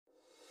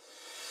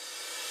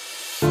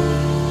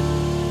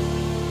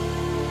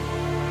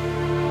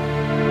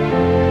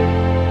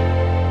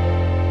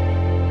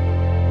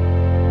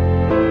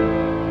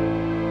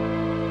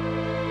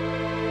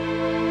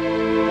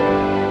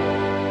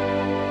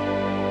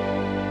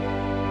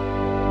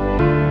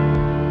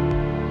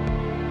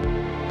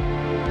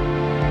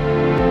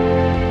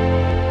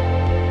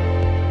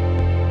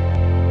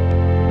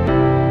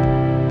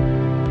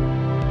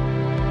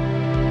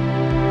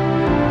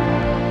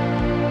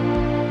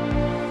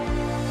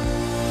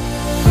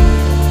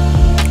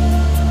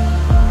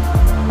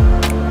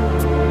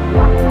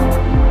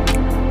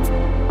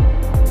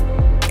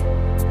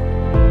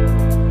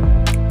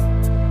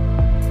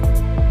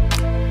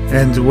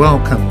and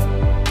welcome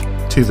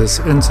to this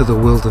Into the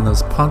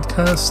Wilderness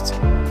podcast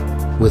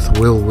with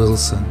Will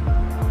Wilson.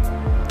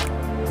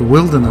 The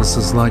wilderness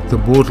is like the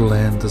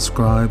borderland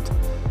described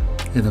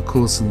in A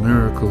Course in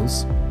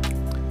Miracles,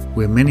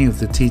 where many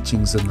of the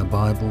teachings in the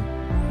Bible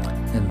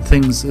and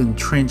things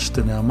entrenched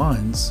in our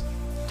minds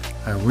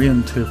are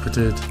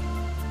reinterpreted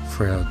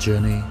for our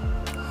journey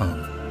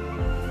home.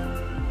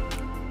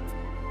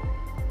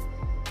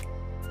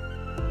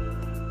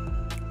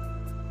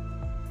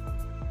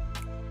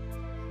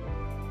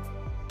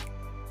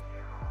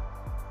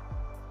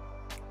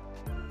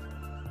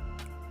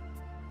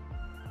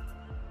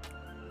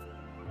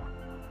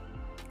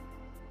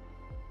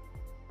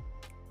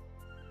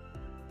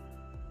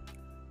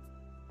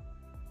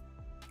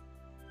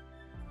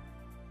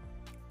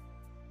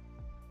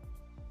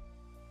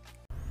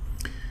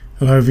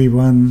 Hello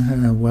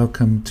everyone,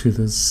 welcome to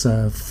this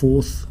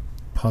fourth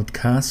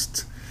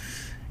podcast,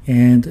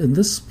 and in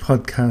this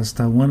podcast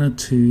I wanted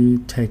to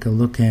take a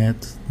look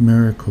at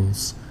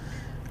miracles.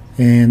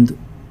 And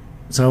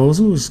so I was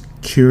always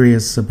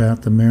curious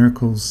about the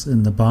miracles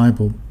in the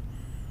Bible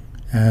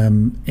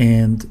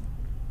and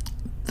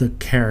the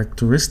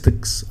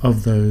characteristics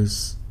of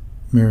those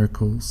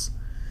miracles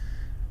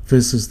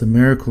versus the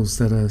miracles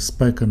that are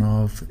spoken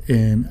of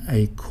in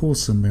A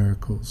Course in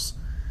Miracles,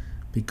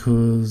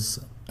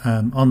 because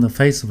on the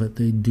face of it,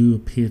 they do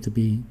appear to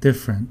be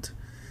different.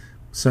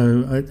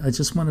 So I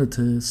just wanted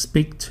to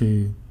speak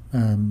to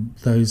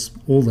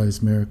all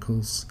those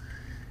miracles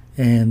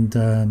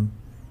and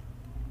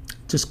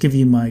just give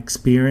you my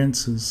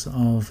experiences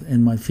of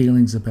and my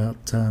feelings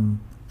about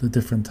the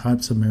different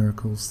types of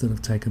miracles that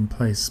have taken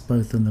place,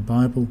 both in the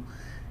Bible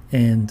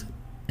and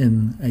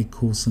in A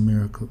Course in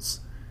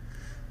Miracles.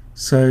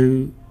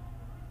 So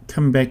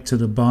coming back to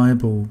the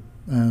Bible,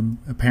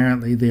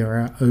 apparently there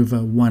are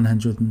over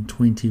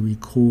 120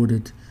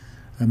 recorded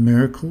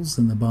miracles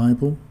in the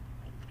Bible,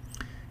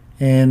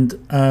 and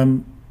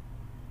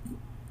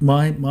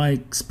my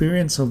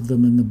experience of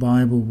them in the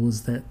Bible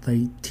was that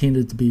they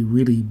tended to be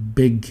really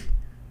big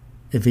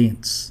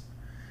events,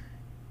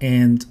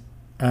 and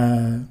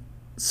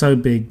so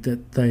big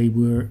that they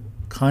were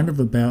kind of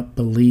about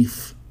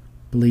belief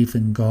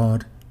in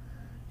God,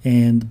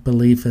 and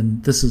belief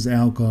in this is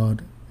our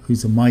God,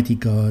 who's a mighty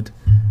God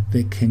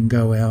that can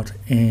go out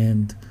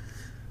and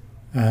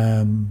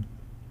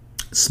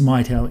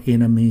smite our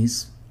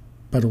enemies,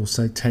 but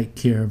also take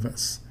care of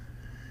us.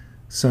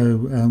 So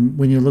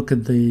when you look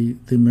at the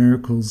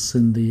miracles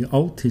in the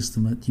Old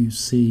Testament, you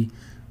see,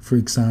 for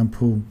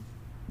example,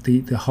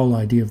 the whole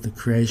idea of the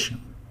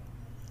creation.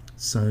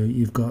 So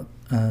you've got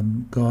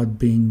God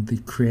being the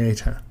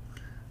creator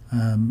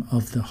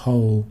of the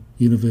whole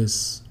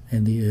universe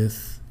and the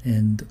earth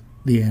and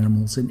the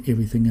animals and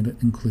everything in it,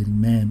 including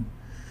man.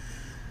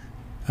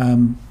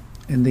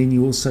 And then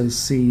you also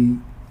see,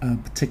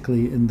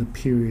 particularly in the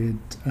period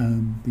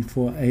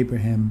before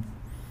Abraham,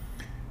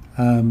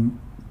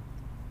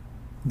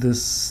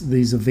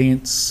 these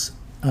events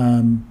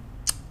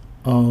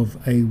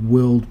of a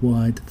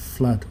worldwide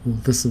flood, or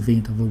this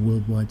event of a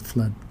worldwide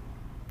flood.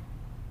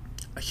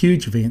 A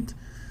huge event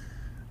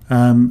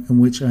in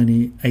which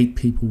only 8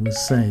 people were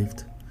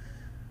saved.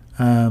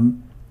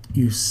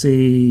 You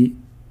see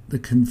the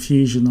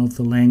confusion of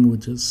the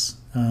languages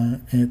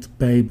at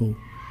Babel.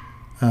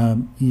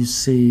 You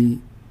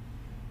see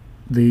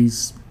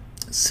these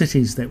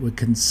cities that were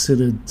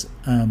considered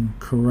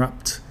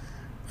corrupt,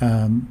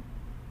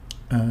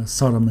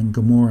 Sodom and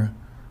Gomorrah.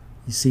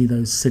 You see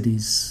those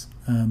cities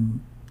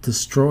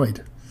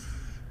destroyed.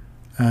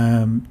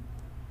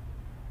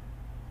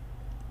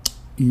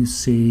 You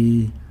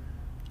see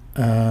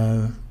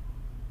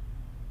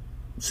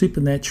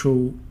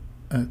supernatural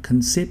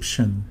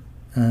conception,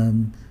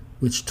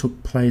 which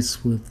took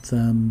place with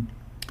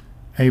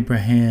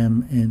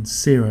Abraham and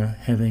Sarah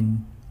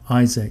having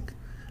Isaac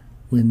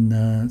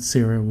when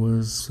Sarah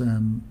was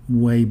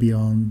way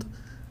beyond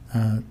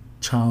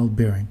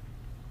childbearing.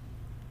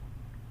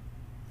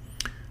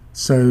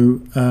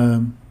 So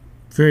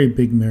very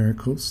big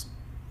miracles.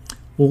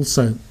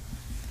 Also,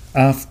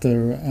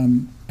 after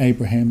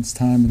Abraham's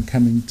time and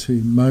coming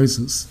to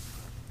Moses,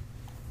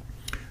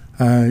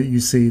 you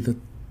see the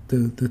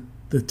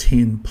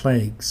 10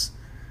 plagues.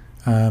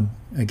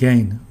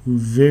 Again,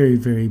 very,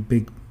 very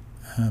big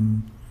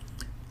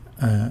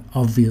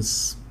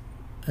obvious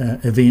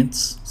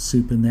events,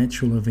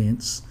 supernatural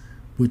events,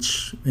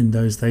 which in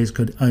those days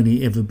could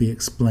only ever be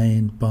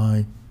explained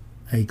by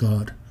a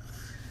God.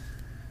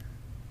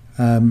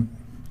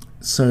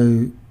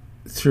 So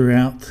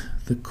throughout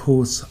the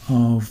course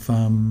of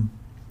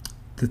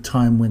the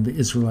time when the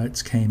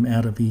Israelites came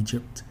out of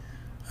Egypt,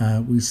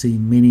 we see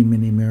many,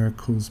 many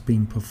miracles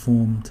being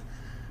performed,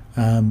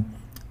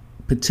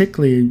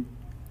 particularly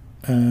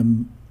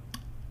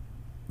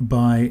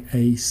by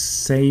a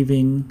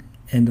saving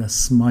and a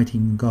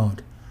smiting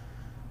God.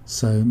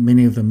 So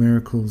many of the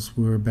miracles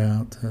were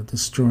about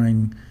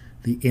destroying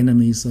the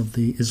enemies of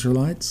the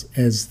Israelites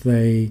as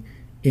they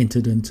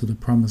entered into the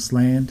promised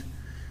land.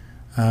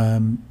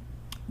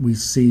 we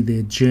see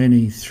their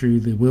journey through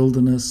the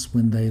wilderness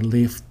when they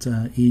left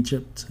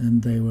Egypt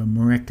and they were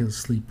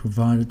miraculously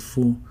provided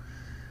for.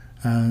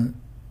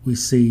 We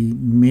see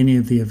many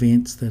of the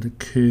events that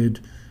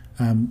occurred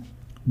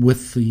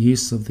with the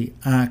use of the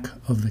Ark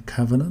of the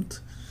Covenant.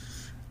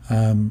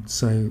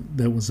 So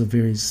that was a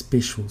very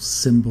special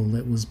symbol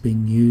that was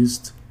being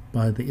used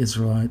by the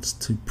Israelites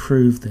to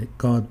prove that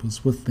God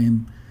was with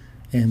them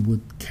and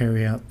would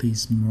carry out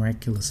these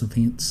miraculous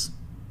events.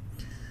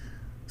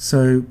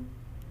 So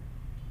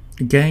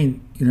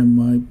again,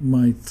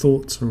 my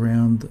thoughts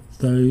around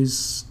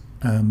those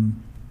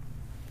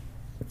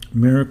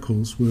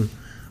miracles were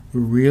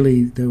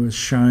really, they were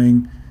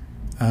showing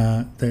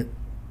that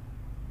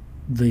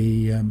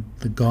the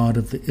God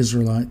of the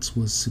Israelites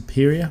was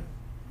superior,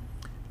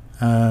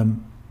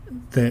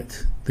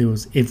 that there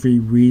was every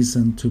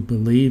reason to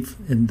believe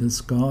in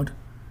this God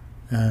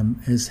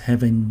as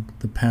having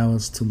the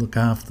powers to look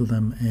after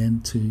them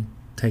and to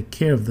take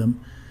care of them.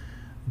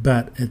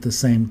 But at the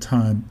same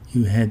time,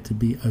 you had to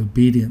be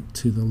obedient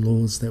to the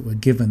laws that were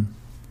given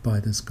by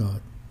this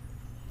God.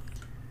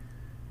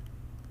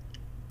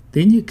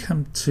 Then you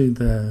come to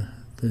the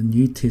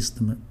New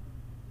Testament,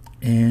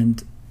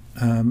 and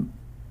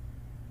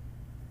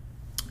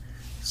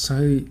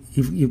so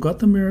you've got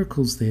the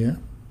miracles there,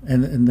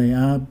 and they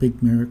are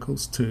big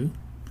miracles too.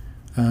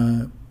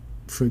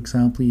 For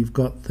example, you've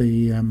got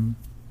the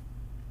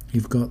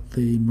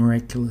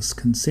miraculous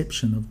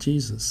conception of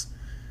Jesus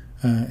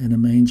in a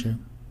manger.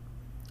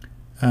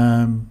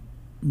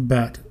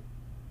 But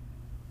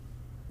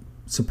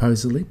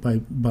supposedly,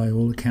 by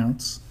all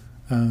accounts,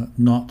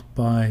 not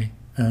by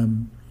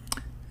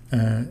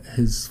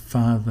his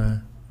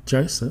father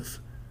Joseph,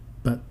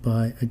 but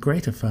by a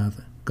greater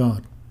father,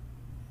 God.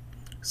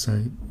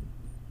 So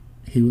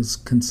he was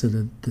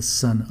considered the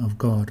Son of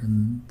God,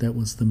 and that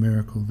was the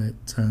miracle that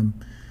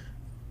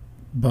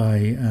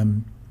by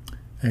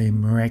a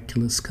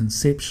miraculous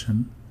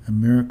conception, a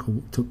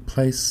miracle took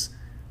place,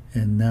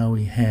 and now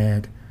we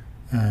had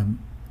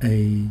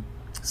a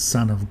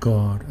Son of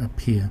God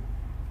appear.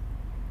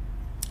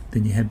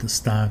 Then you had the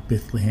Star of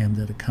Bethlehem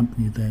that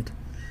accompanied that.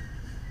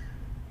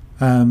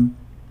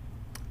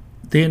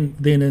 Then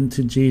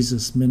into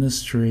Jesus'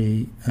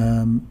 ministry,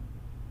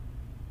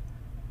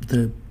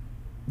 the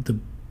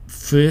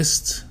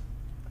first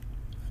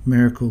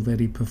miracle that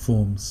he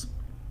performs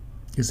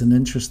is an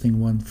interesting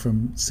one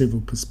from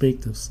several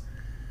perspectives.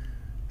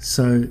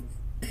 So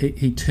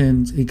he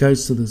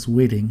goes to this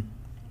wedding,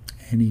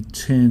 and he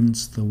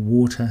turns the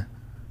water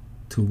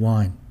to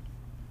wine,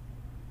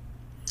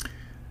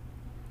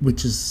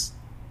 which is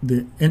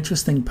the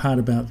interesting part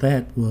about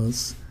that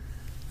was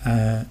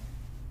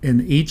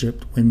in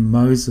Egypt, when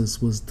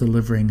Moses was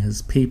delivering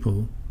his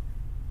people,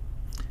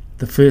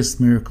 the first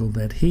miracle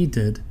that he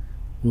did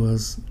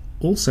was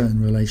also in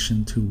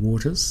relation to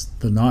waters,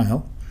 the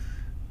Nile,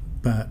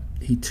 but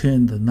he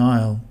turned the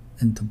Nile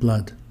into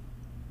blood.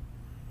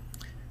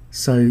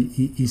 So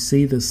you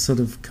see this sort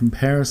of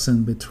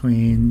comparison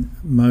between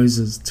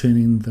Moses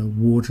turning the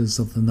waters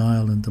of the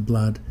Nile into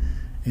blood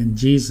and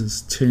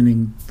Jesus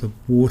turning the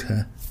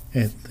water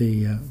at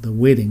the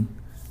wedding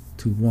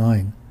to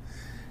wine.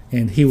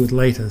 And he would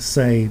later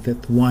say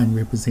that the wine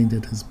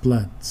represented his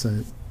blood.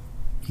 So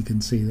you can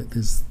see that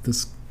there's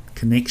this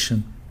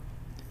connection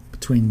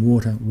between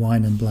water,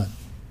 wine and blood.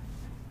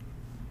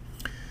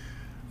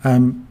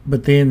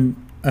 But then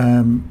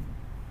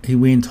he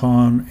went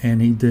on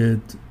and he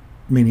did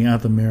many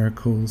other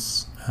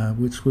miracles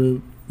which were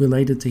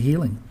related to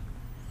healing.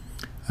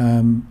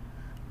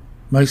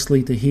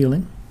 Mostly to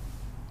healing,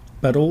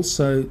 but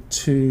also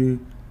to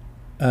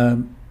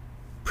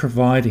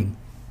providing.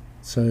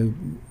 So,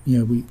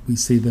 we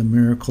see the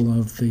miracle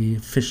of the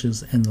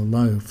fishes and the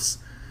loaves,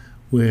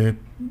 where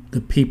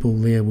the people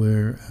there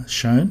were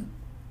shown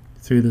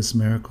through this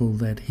miracle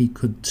that he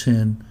could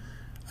turn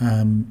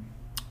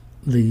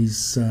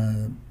these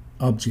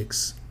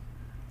objects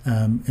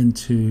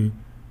into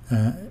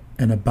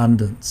an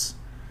abundance,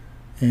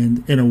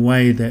 and in a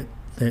way that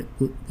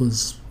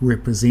was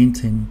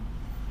representing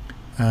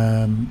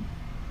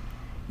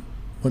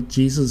what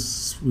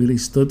Jesus really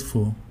stood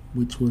for,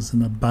 which was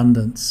an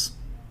abundance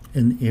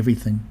in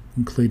everything,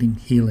 including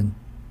healing.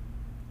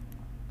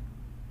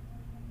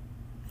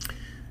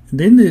 And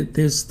then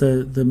there's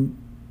he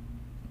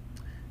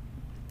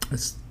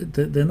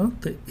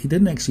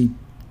didn't actually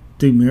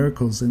do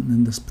miracles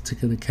in this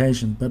particular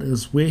occasion, but it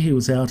was where he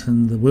was out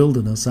in the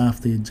wilderness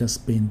after he had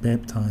just been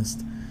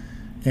baptized,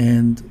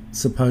 and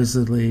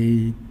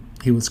supposedly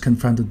he was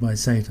confronted by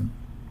Satan,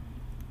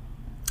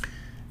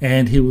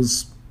 and he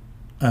was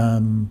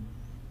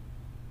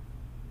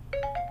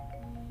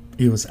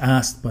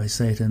asked by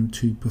Satan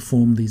to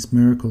perform these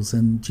miracles,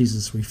 and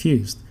Jesus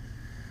refused.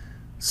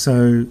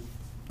 So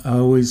I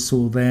always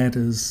saw that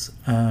as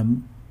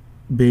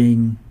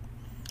being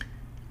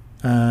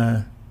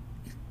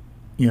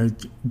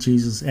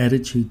Jesus'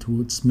 attitude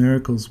towards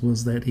miracles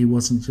was that he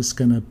wasn't just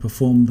going to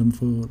perform them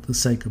for the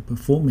sake of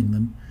performing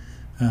them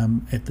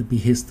at the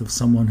behest of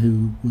someone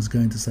who was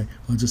going to say,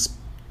 "Well, just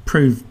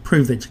prove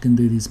that you can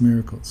do these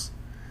miracles."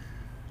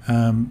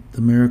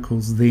 the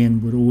miracles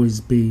then would always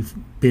be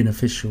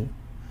beneficial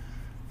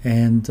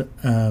and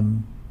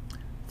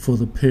for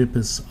the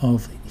purpose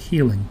of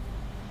healing.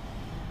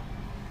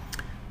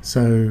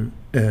 So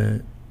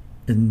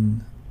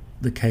in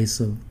the case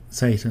of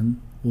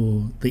Satan,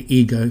 or the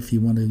ego, if you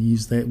want to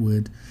use that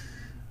word,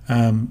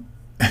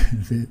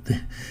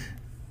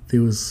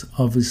 there was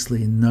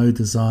obviously no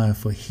desire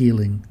for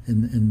healing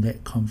in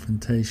that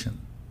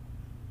confrontation.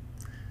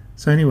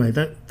 So anyway,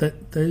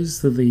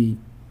 those are the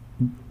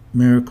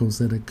miracles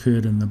that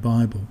occurred in the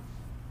Bible.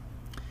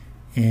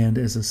 And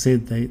as I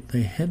said,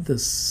 they had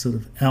this sort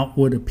of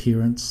outward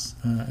appearance,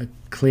 a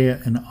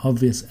clear and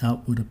obvious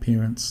outward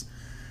appearance,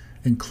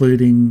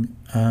 including,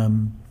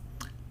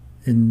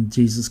 in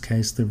Jesus'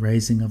 case, the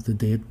raising of the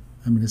dead.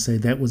 I'm going to say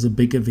that was a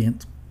big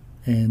event,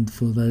 and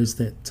for those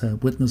that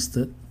witnessed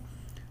it,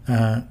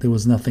 there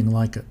was nothing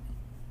like it.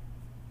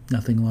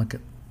 Nothing like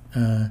it.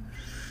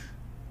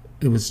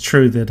 It was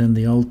true that in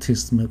the Old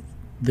Testament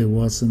there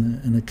was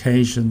an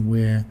occasion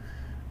where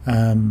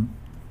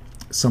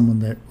someone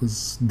that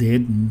was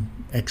dead and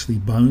actually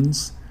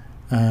bones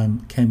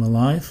came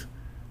alive,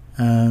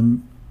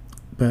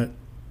 but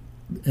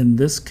in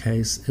this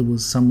case it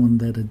was someone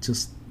that had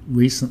just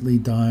recently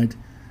died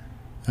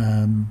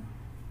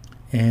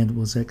and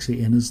was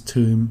actually in his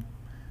tomb,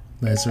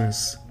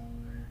 Lazarus,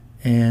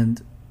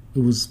 and it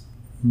was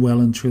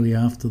well and truly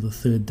after the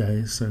third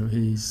day, so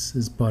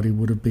his body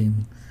would have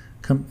been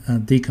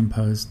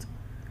decomposed,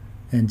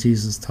 and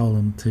Jesus told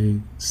him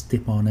to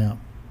step on out.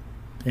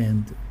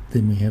 And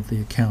then we have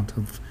the account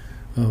of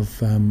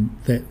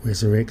that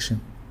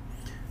resurrection.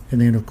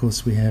 And then of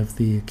course we have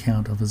the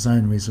account of his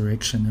own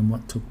resurrection and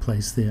what took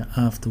place there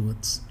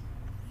afterwards.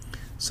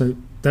 So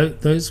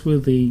those were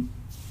the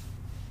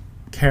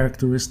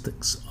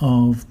characteristics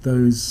of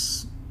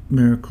those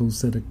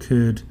miracles that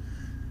occurred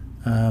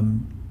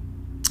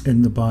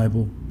in the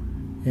Bible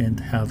and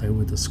how they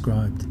were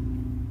described.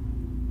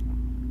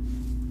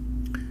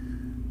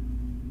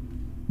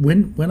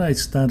 When I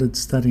started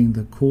studying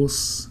the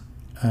course,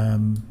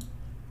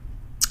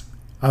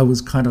 I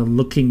was kind of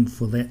looking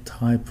for that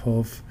type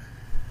of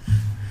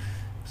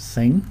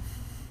thing,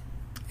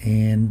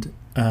 and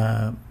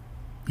I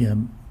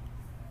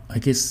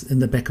guess in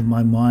the back of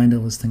my mind I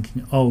was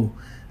thinking,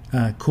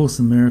 Course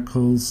in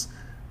Miracles,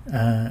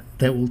 that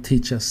will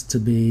teach us to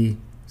be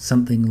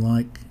something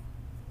like,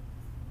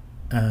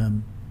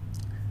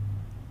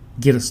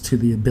 get us to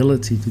the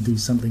ability to do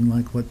something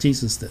like what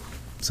Jesus did.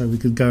 So we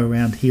could go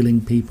around healing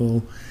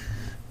people,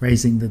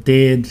 raising the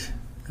dead,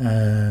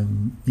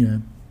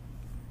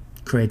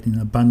 creating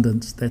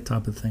abundance, that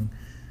type of thing.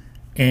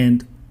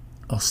 And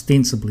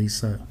ostensibly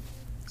so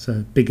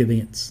big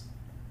events.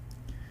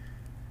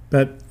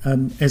 But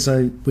as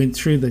I went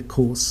through the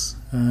course,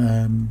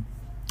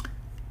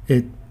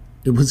 it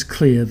was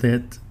clear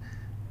that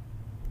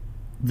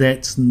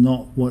that's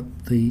not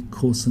what the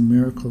Course in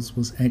Miracles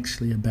was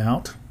actually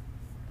about.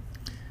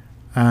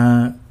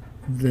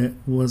 That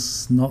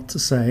was not to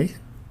say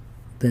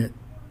that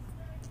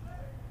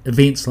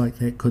events like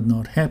that could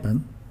not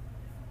happen,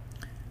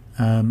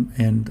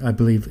 and I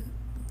believe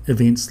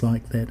events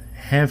like that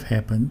have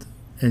happened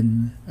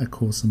in A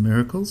Course in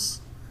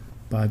Miracles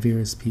by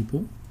various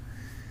people,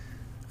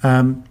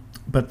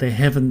 but they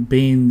haven't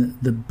been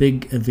the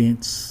big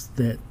events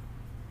that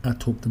are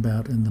talked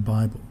about in the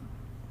Bible.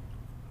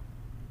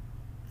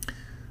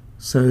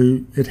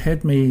 So it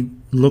had me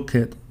look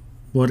at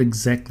what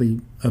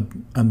exactly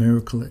a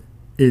miracle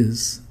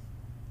is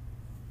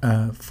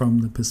from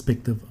the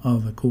perspective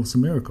of A Course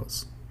in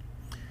Miracles.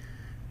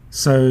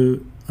 So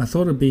I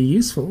thought it'd be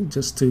useful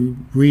just to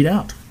read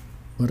out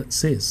what it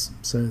says.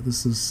 So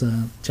this is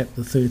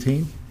chapter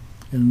 13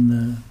 in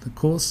the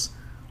course,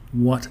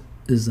 What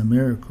is a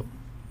Miracle?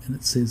 And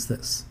it says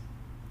this: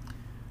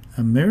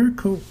 a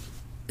miracle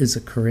is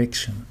a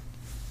correction.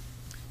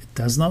 It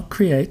does not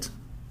create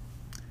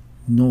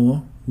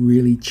nor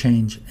really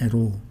change at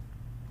all.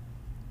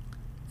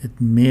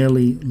 It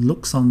merely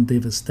looks on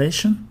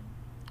devastation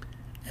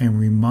and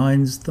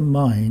reminds the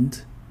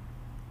mind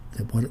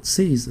that what it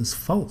sees is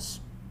false.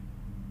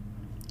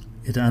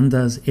 It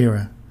undoes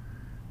error,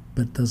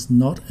 but does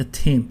not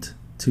attempt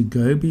to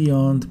go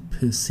beyond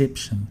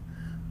perception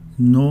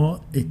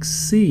nor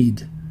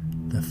exceed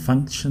the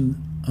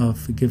function of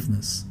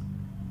forgiveness.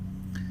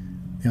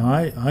 Now,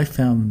 I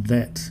found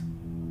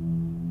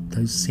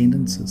those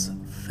sentences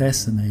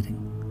fascinating,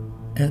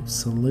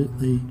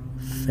 absolutely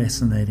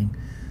fascinating,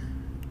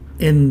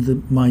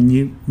 in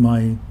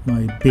my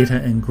better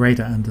and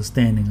greater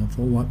understanding of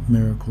what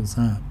miracles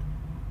are.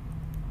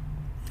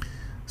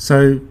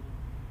 So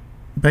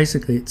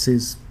basically it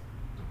says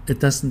it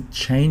doesn't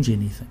change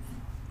anything,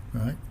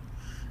 right?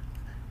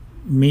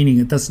 Meaning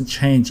it doesn't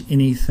change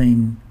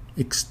anything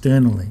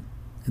externally.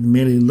 It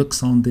merely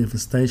looks on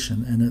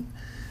devastation,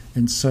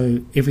 and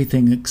so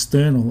everything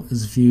external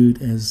is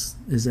viewed as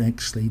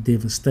actually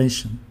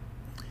devastation.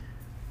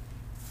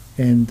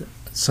 And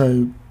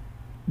so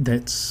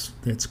that's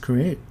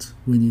correct.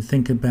 When you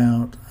think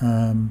about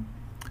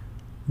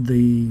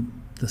the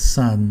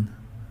son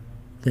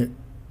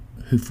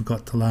who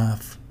forgot to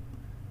laugh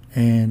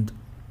and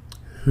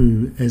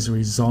who, as a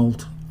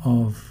result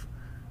of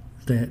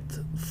that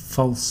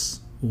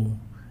false or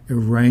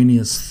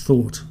erroneous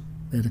thought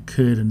that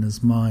occurred in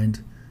his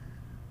mind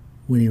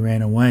when he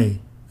ran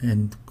away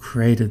and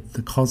created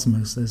the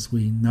cosmos as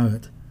we know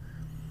it.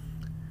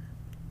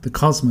 The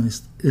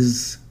cosmos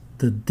is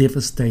the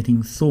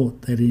devastating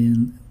thought that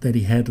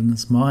he had in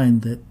his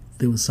mind that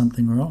there was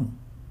something wrong.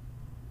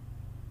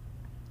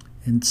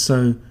 And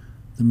so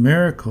the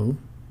miracle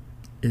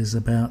is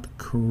about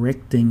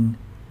correcting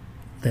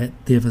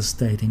that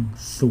devastating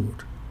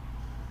thought.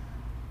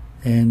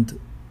 And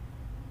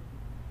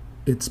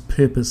its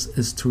purpose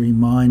is to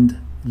remind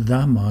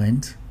the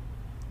mind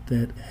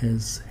that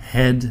has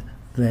had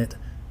that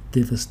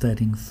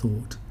devastating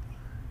thought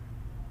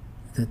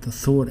that the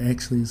thought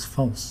actually is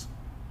false.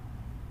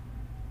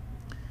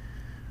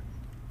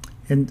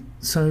 And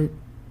so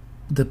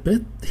the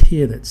bit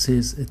here that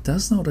says it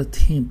does not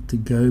attempt to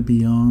go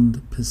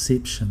beyond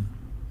perception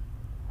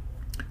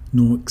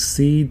nor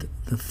exceed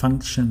the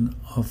function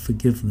of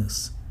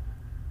forgiveness.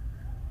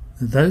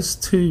 Those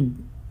two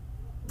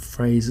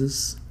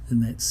phrases in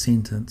that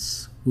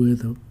sentence were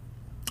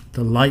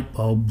the light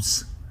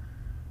bulbs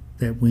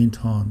that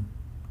went on.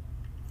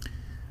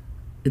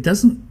 It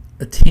doesn't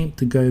attempt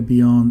to go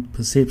beyond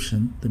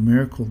perception. The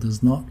miracle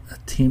does not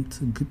attempt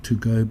to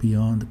go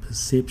beyond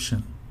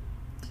perception,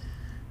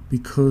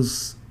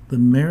 because the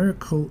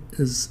miracle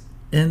is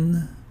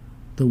in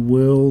the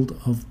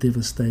world of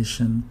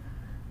devastation.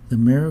 The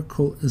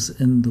miracle is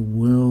in the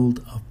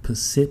world of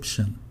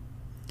perception,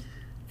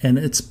 and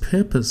its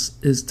purpose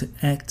is to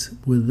act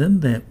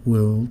within that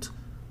world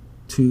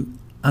to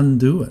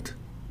undo it.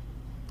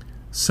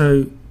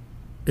 So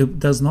it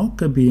does not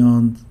go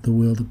beyond the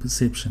world of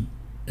perception.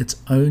 It's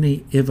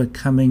only ever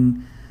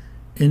coming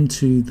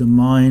into the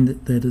mind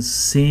that is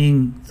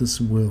seeing this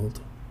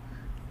world.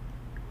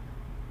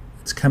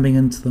 It's coming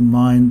into the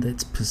mind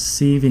that's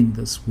perceiving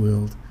this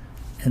world,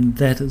 and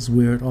that is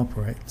where it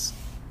operates.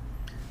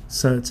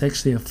 So it's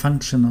actually a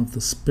function of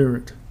the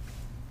Spirit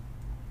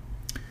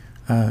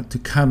to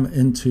come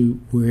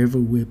into wherever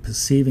we're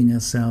perceiving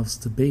ourselves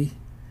to be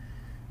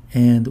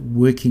and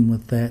working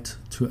with that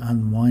to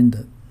unwind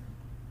it.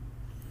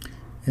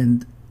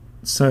 And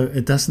so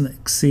it doesn't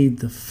exceed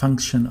the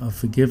function of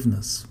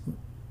forgiveness.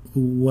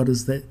 What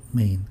does that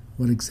mean?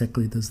 What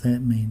exactly does that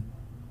mean?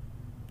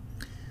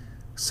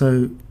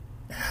 So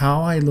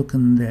how I look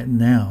in that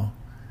now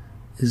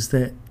is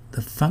that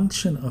the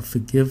function of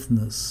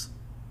forgiveness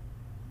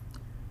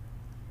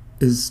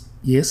is,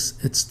 yes,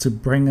 it's to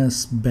bring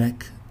us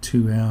back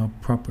to our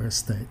proper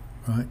state,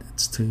 right?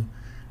 It's to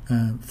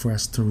for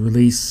us to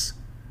release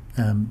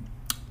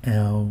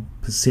our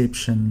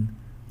perception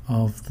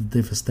of the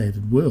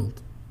devastated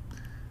world.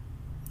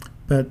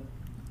 But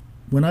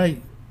when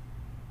I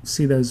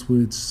see those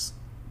words,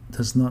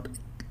 does not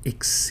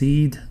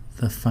exceed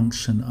the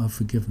function of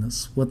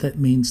forgiveness, what that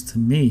means to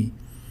me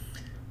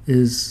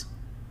is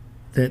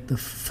that the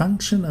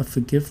function of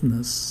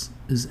forgiveness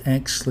is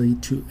actually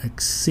to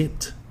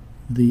accept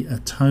the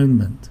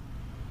atonement.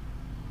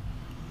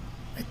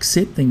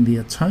 Accepting the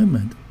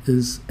atonement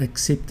is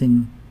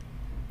accepting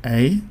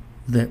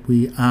that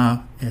we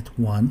are at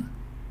one,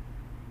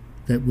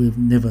 that we've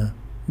never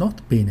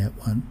not been at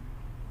one.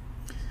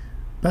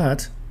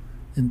 But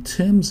in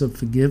terms of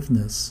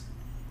forgiveness,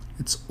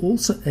 it's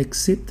also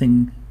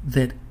accepting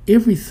that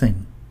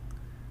everything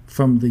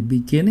from the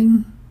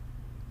beginning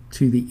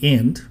to the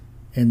end,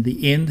 and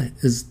the end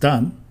is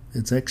done,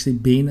 it's actually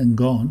been and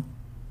gone,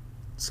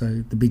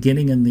 so the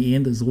beginning and the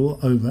end is all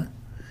over.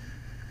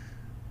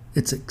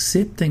 It's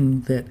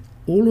accepting that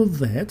all of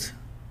that,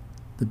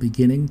 the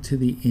beginning to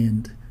the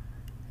end,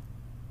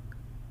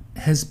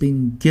 has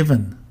been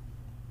given,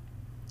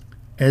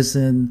 as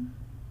in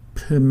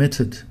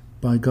permitted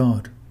by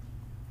God.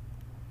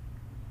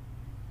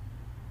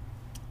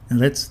 Now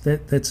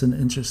that's an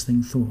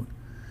interesting thought.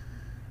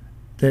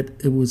 That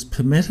it was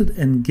permitted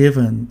and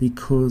given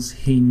because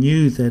he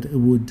knew that it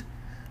would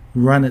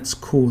run its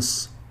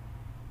course,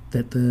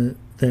 that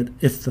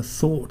if the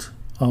thought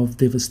of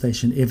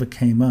devastation ever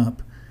came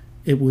up,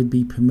 it would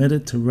be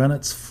permitted to run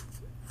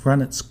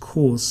its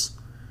course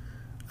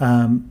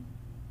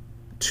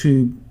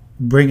to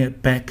bring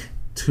it back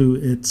to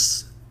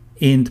its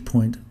end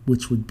point,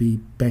 which would be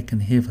back in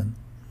heaven.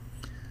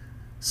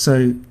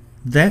 So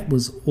that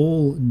was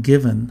all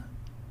given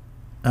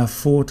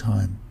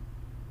aforetime.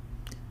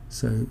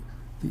 So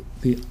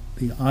the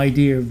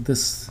idea of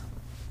this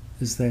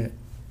is that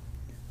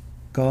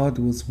God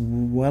was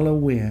well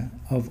aware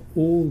of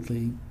all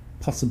the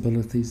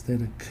possibilities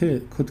that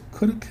could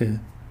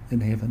occur in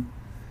heaven,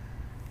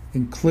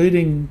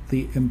 including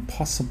the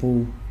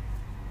impossible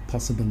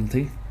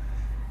possibility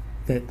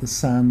that the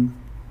Son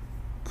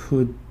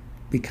could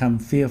become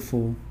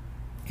fearful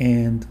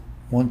and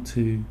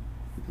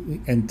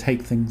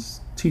take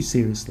things too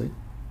seriously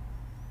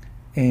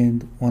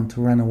and want to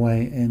run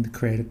away and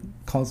create a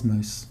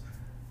cosmos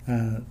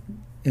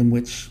in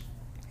which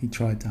he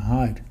tried to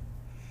hide.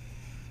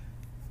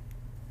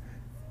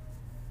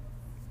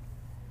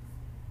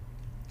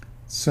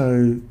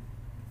 So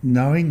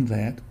knowing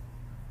that,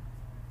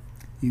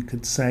 you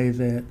could say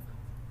that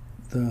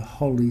the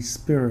Holy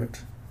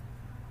Spirit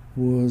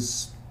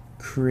was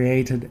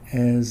created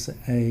as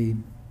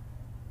an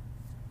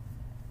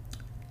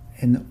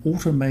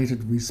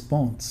automated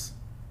response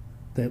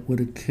that would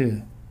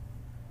occur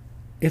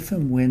if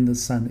and when the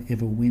Son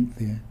ever went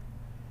there.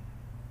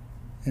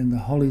 And the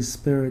Holy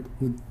Spirit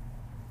would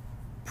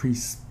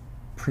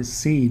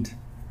precede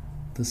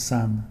the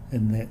Son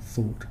in that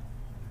thought.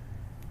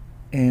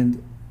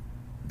 And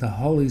the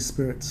Holy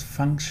Spirit's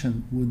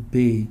function would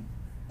be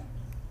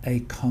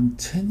a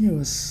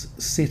continuous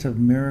set of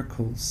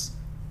miracles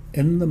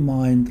in the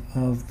mind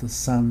of the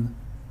Son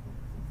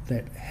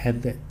that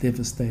had that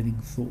devastating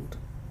thought.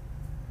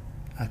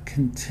 A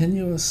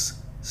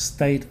continuous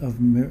state of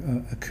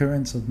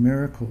occurrence of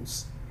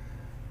miracles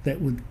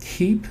that would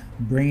keep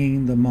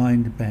bringing the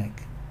mind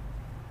back.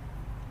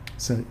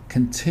 So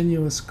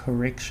continuous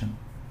correction.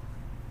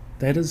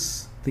 That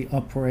is the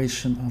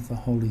operation of the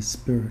Holy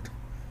Spirit.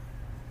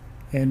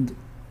 And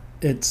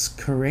its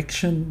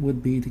correction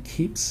would be to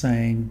keep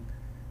saying,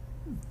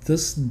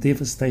 this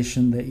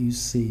devastation that you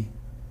see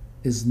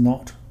is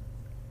not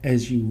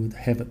as you would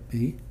have it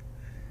be,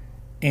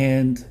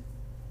 and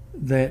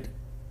that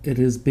it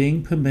is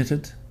being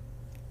permitted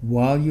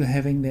while you're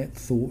having that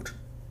thought,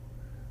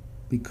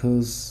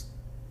 because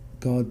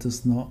God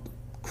does not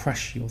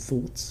crush your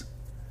thoughts.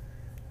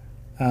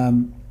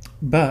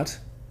 But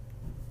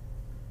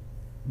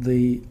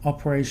the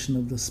operation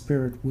of the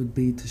Spirit would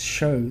be to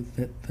show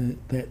that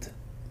that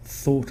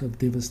thought of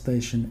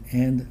devastation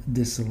and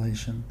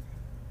desolation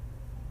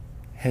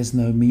has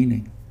no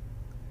meaning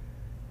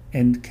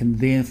and can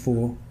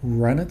therefore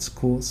run its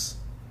course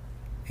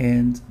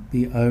and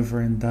be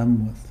over and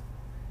done with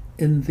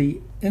in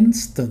the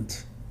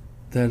instant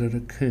that it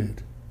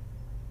occurred.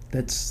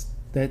 That's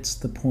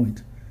the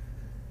point.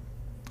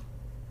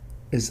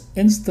 As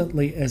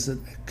instantly as it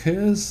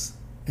occurs,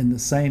 in the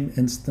same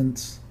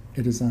instant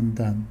it is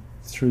undone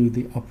through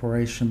the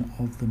operation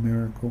of the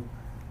miracle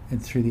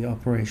and through the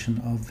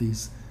operation of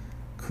these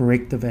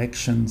corrective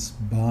actions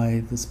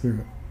by the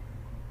Spirit.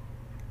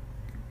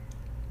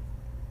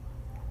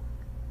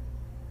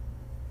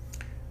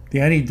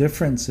 The only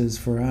difference is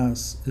for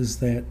us is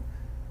that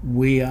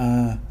we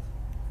are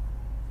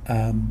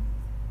on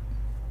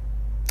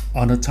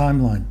a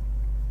timeline,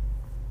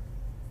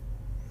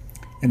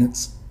 and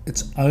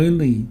it's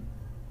only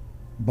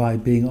by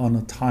being on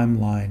a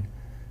timeline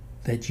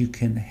that you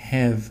can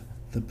have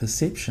the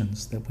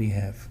perceptions that we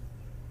have.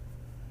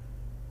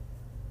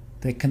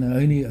 That can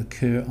only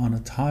occur on a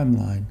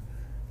timeline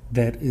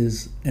that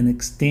is an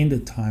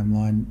extended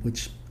timeline,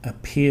 which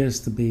appears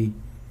to be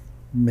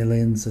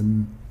millions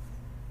and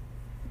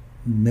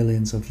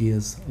millions of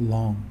years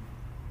long.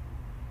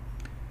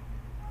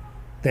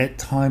 That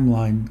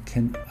timeline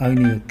can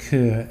only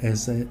occur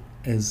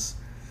as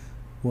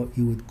what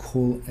you would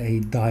call a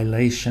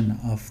dilation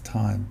of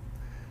time.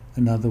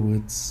 In other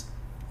words,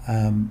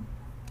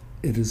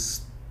 it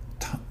is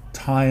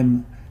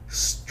time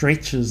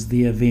stretches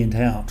the event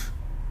out.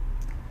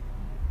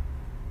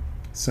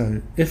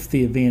 So if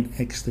the event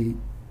actually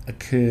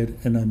occurred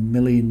in a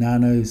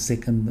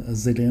milli-nanosecond, a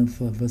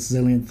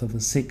zillionth of a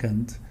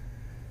second,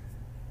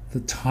 the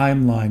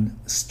timeline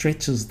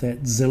stretches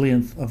that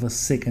zillionth of a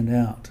second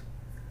out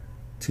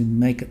to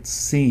make it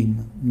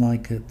seem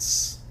like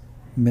it's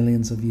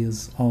millions of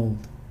years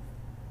old.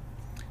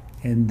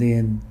 And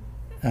then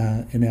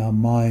in our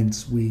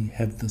minds we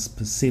have this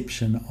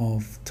perception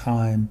of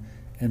time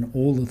and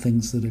all the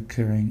things that are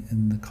occurring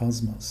in the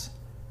cosmos.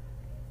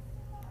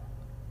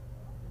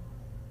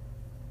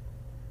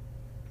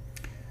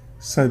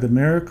 So the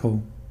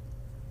miracle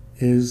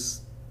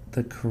is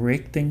the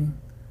correcting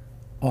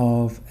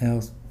of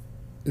our,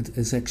 it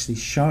is actually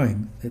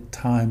showing that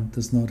time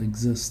does not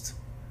exist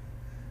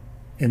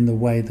in the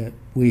way that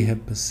we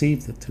have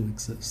perceived it to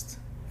exist,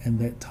 and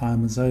that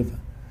time is over.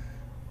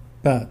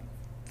 But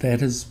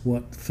that is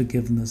what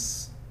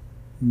forgiveness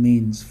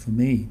means for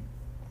me.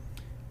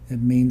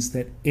 It means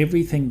that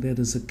everything that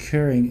is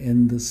occurring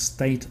in the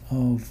state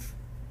of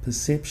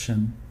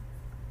perception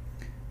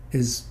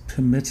is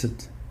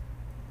permitted.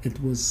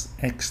 It was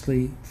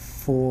actually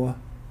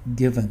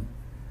forgiven.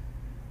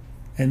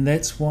 And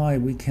that's why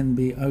we can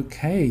be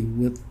okay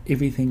with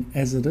everything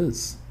as it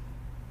is.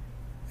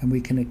 And we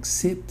can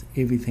accept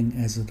everything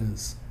as it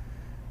is.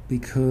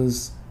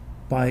 Because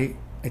by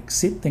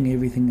accepting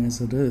everything as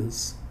it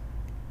is,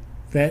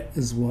 that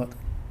is what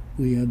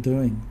we are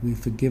doing. We're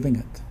forgiving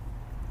it.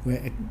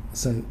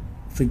 So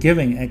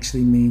forgiving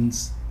actually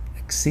means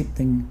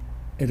accepting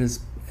it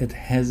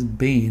has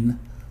been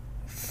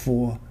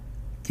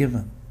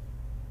forgiven.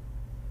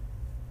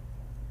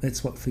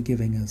 That's what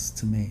forgiving is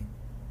to me.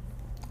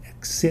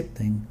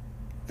 Accepting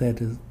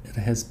that it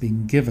has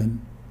been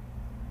given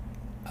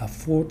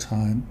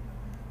aforetime,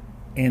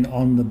 and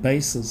on the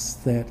basis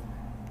that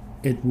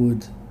it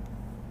would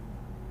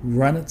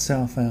run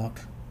itself out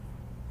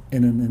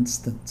in an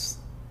instant.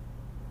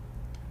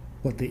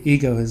 What the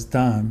ego has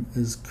done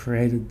is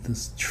created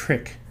this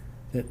trick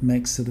that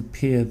makes it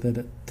appear that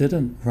it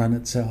didn't run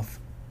itself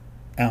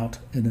out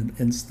in an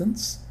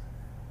instance,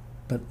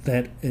 but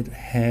that it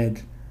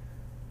had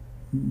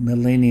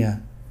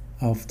millennia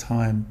of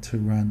time to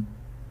run.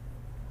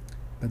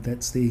 But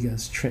that's the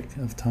ego's trick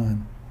of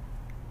time.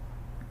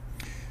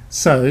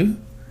 So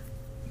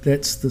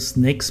that's this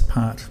next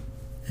part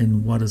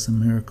in what is a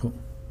miracle.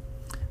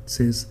 It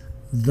says,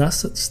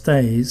 thus it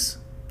stays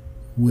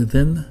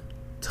within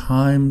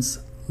time's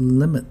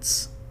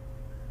limits.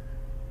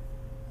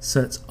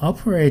 So it's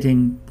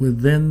operating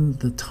within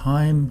the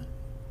time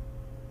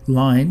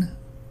line,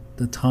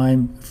 the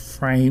time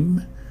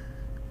frame,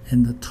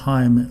 and the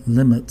time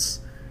limits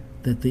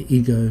that the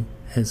ego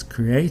has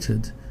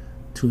created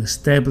to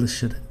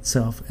establish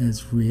itself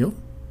as real.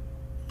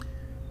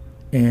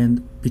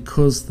 And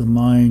because the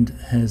mind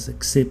has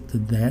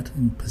accepted that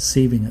and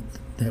perceiving it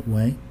that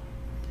way,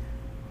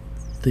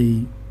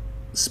 the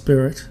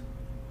spirit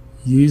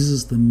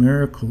uses the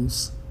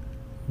miracles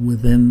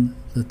within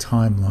the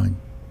timeline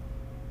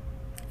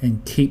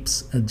and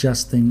keeps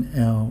adjusting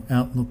our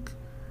outlook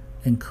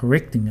and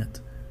correcting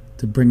it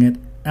to bring it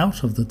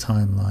out of the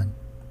timeline.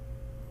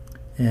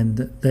 And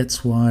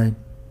that's why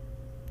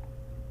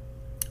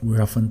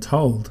we're often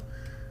told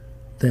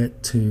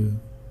that to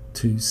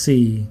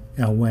see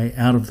our way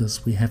out of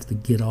this, we have to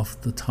get off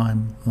the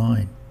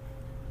timeline.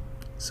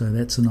 So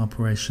that's an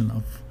operation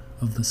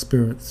of the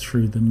spirit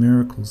through the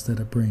miracles that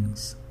it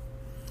brings.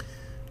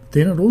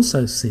 Then it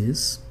also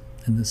says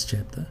in this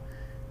chapter,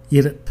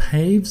 yet it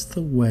paves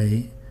the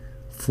way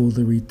for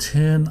the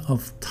return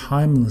of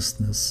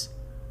timelessness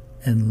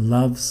and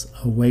love's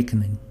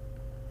awakening.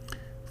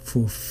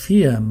 For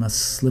fear must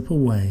slip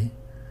away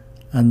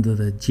under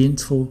the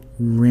gentle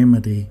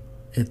remedy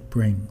it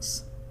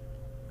brings.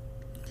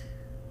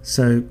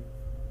 So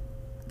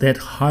that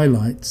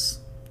highlights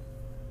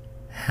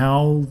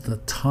how the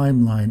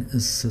timeline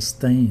is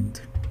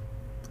sustained.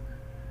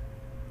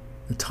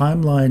 The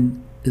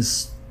timeline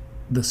is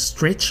the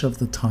stretch of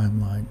the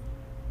timeline,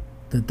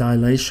 the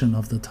dilation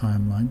of the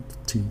timeline,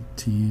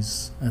 to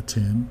use a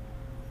term,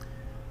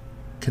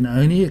 can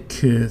only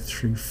occur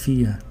through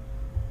fear.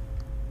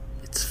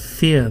 It's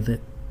fear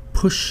that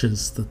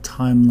pushes the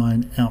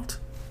timeline out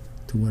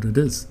to what it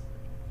is.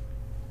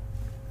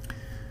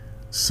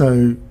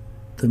 So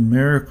the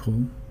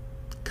miracle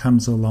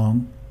comes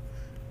along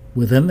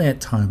within that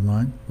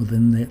timeline,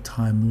 within that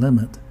time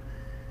limit,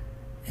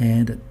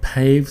 and it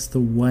paves the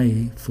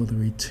way for the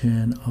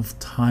return of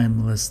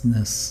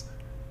timelessness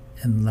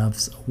and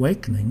love's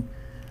awakening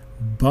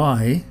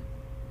by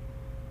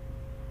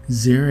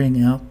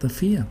zeroing out the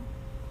fear.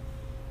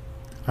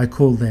 I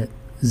call that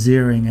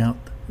zeroing out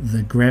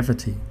the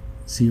gravity,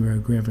 zero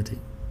gravity.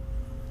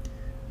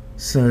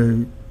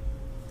 So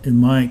in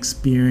my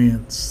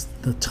experience,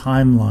 the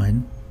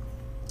timeline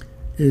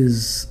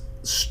is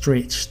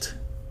stretched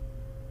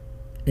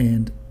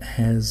and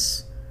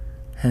has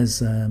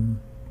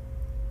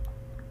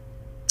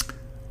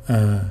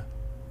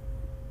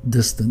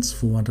distance,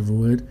 for want of a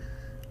word,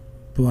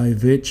 by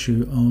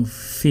virtue of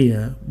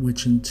fear,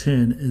 which in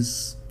turn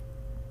is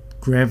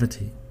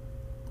gravity.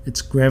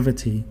 It's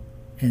gravity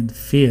and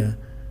fear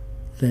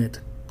that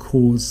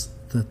cause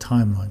the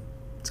timeline.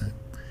 So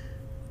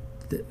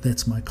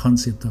that's my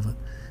concept of it.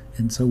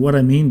 And so what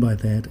I mean by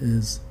that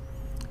is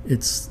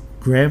it's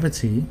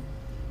gravity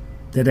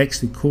that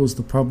actually caused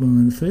the problem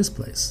in the first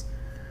place.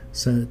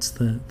 So it's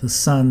the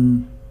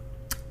sun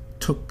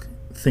took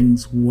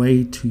things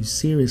way too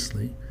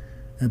seriously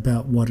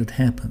about what had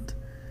happened.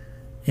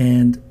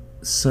 And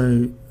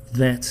so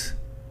that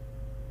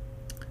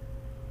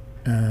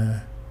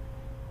that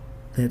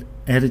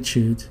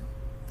attitude,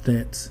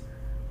 that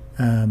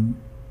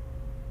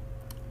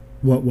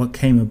what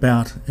came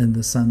about in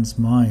the sun's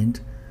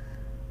mind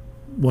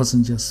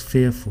wasn't just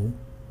fearful,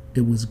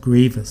 it was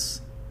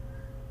grievous.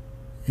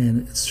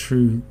 And it's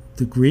through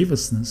the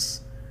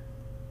grievousness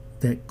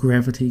that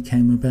gravity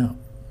came about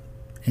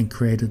and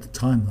created the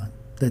timeline.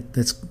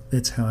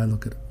 That's how I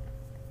look at it.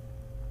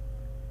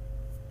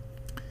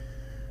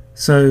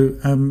 So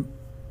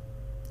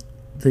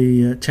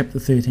the chapter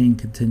 13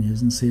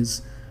 continues and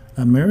says,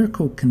 a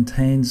miracle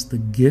contains the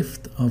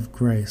gift of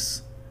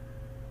grace,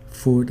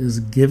 for it is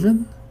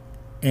given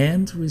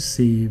and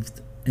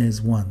received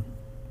as one.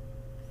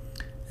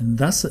 And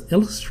thus it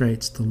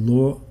illustrates the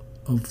law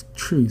of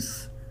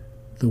truth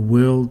the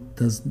world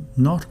does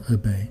not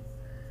obey,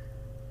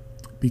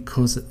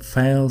 because it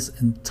fails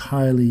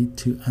entirely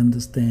to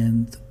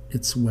understand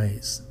its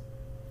ways.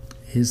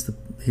 Here's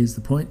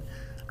the point.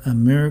 A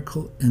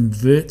miracle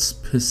inverts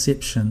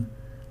perception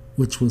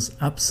which was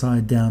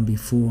upside down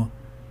before,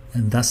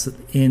 and thus it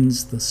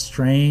ends the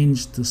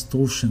strange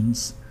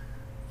distortions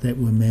that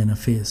were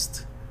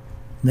manifest.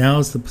 Now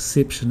is the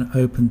perception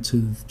open to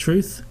the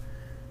truth.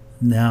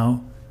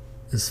 Now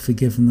is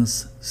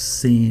forgiveness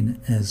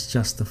seen as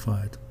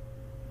justified.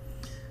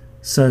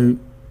 So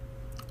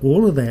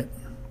all of that,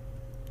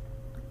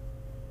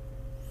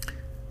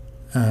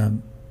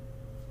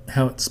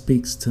 how it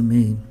speaks to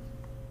me,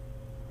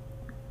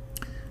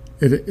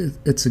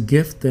 it's a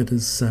gift that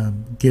is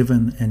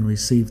given and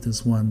received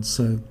as one.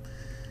 So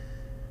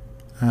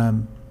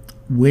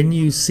when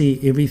you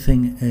see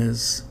everything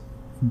as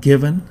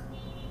given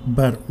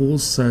but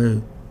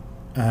also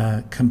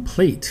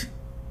complete.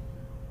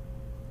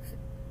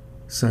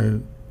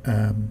 So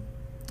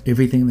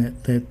everything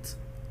that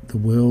the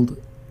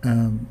world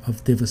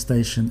of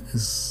devastation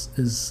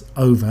is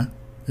over,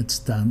 it's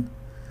done.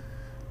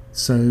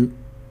 So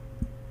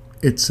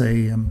it's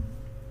a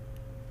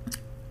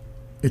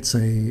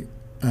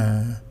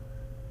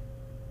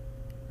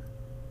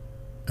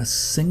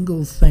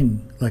single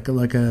thing, like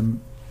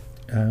when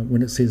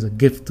it says a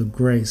gift of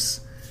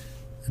grace,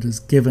 it is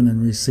given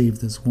and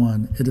received as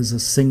one. It is a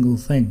single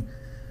thing,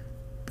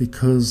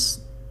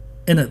 because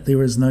in it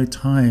there is no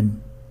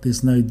time,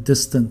 there's no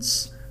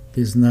distance,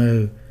 there's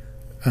no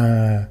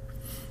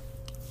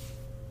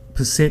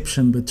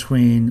perception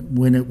between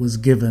when it was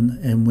given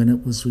and when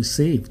it was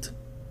received.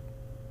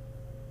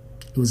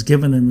 It was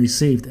given and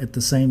received at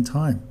the same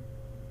time.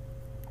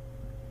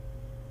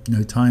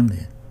 No time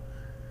there.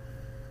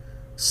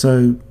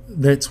 So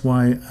that's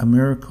why a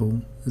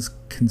miracle is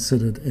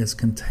considered as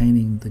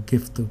containing the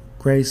gift of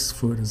grace,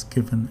 for it is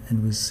given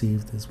and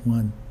received as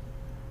one.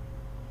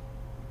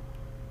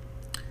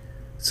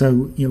 So,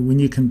 when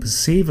you can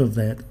perceive of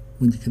that,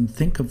 when you can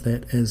think of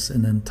that as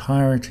an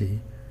entirety,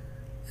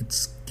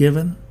 it's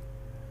given,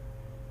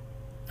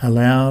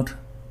 allowed,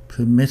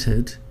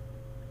 permitted,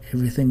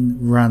 everything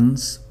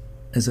runs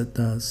as it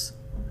does,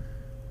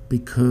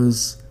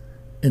 because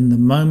in the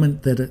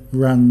moment that it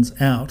runs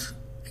out,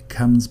 it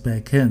comes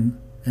back in,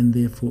 and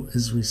therefore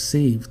is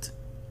received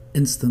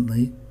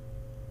instantly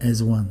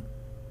as one.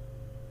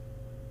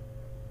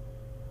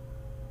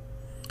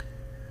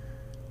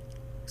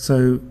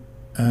 So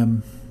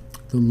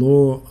the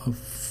law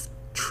of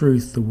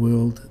truth the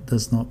world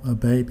does not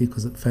obey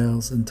because it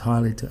fails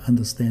entirely to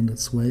understand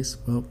its ways.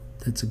 Well,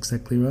 that's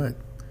exactly right.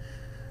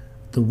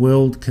 The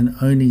world can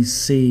only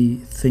see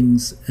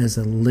things as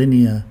a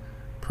linear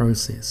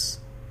process,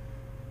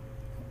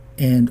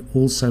 and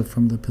also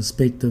from the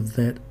perspective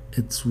that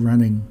it's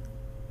running.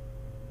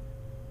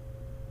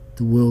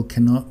 The world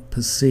cannot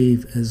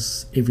perceive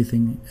as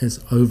everything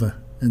as over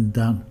and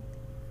done.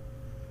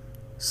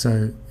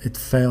 So it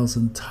fails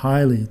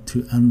entirely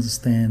to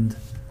understand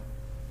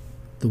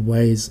the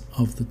ways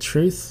of the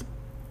truth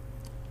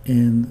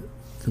and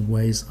the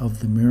ways of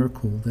the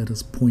miracle that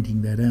is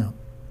pointing that out.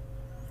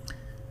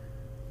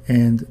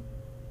 And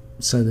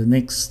so the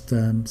next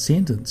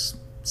sentence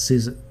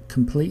says it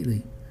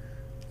completely.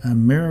 A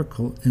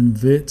miracle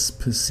inverts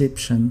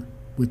perception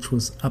which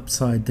was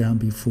upside down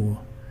before,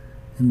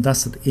 and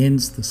thus it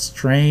ends the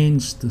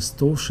strange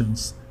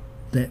distortions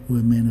that were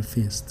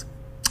manifest.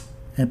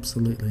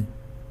 Absolutely.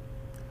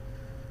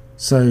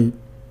 So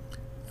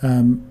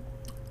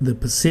the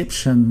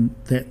perception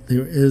that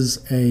there is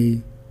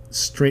a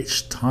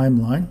stretched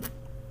timeline,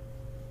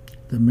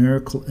 the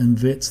miracle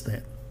inverts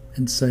that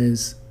and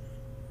says,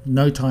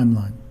 no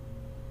timeline.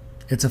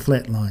 It's a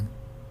flat line.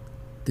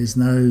 There's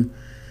no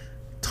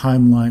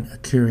timeline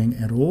occurring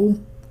at all.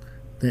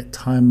 That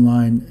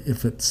timeline,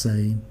 if it's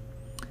a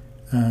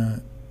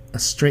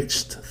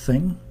stretched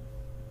thing,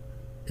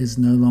 is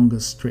no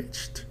longer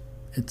stretched.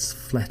 It's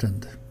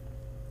flattened.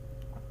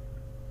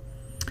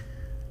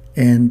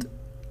 And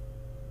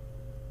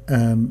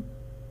a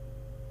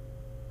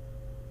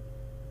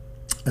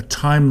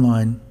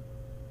timeline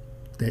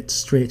that's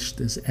stretched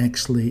is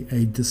actually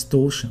a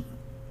distortion.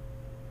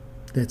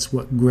 That's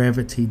what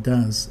gravity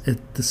does.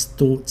 It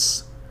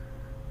distorts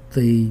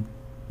the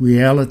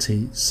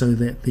reality so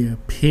that there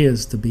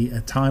appears to be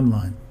a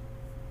timeline.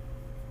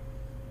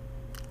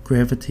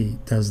 Gravity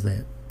does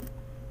that.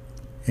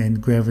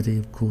 And gravity,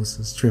 of course,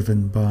 is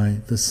driven by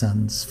the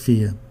sun's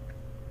sphere.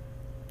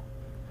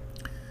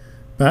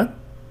 But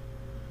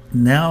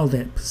now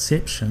that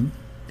perception,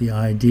 the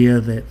idea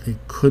that there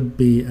could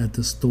be a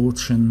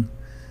distortion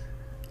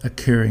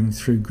occurring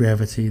through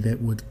gravity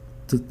that would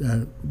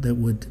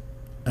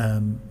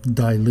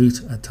dilate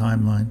a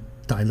timeline.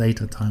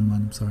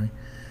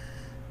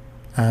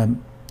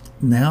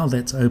 Now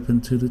that's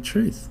open to the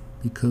truth,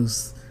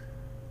 because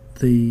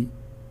the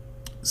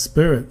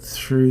Spirit,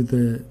 through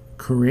the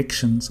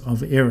corrections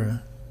of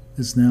error,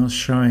 is now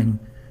showing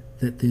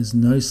that there's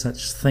no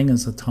such thing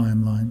as a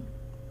timeline.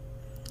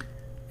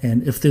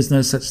 And if there's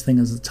no such thing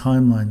as a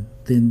timeline,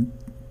 then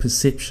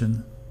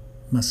perception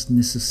must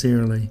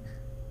necessarily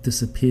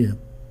disappear.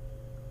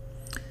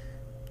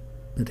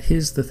 But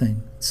here's the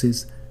thing. It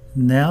says,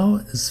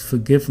 now is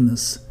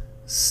forgiveness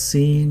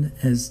seen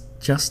as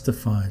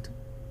justified.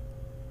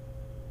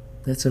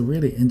 That's a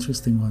really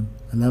interesting one.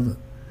 I love it.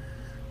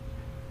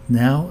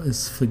 Now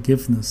is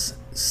forgiveness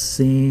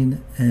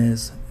seen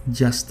as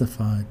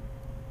justified.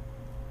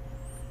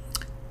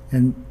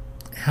 And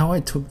how I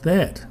took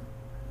that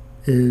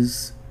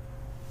is,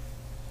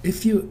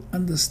 if you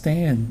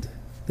understand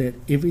that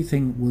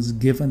everything was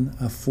given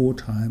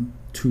aforetime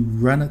to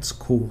run its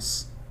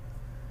course,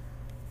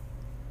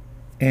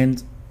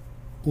 and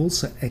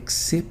also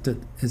accept it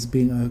as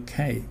being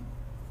okay.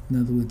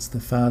 In other words, the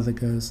Father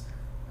goes,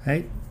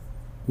 hey,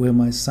 where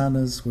my Son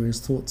is, where his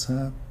thoughts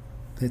are,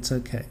 that's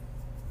okay.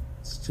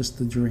 It's just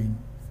a dream.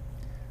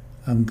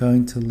 I'm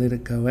going to let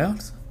it go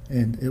out,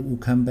 and it will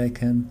come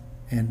back in,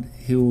 and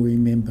He'll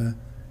remember,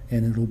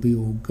 and it'll be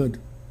all good.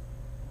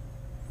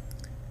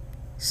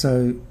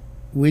 So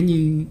when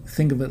you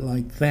think of it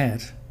like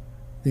that,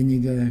 then you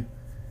go,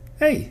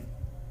 hey,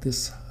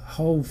 this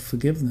whole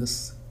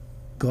forgiveness,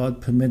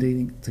 God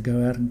permitting it to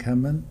go out and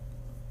come in,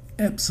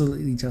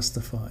 absolutely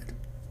justified.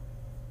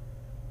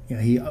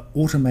 He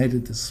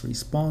automated this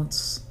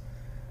response.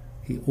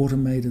 He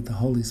automated the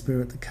Holy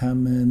Spirit to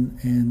come in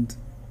and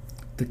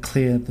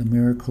declare the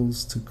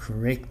miracles to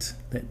correct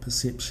that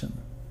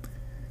perception.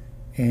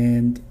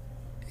 And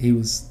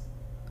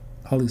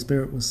Holy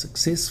Spirit was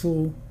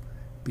successful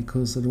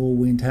because it all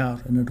went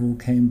out and it all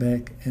came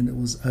back and it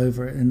was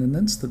over in an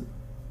instant.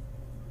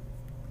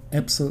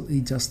 Absolutely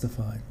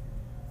justified.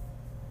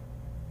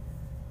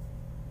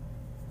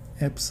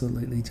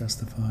 Absolutely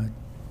justified.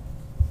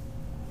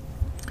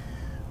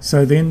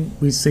 So then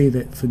we see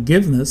that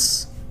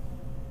forgiveness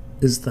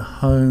is the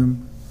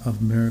home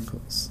of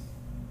miracles.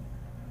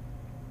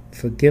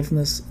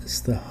 Forgiveness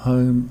is the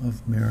home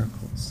of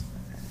miracles.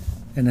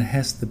 And it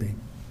has to be.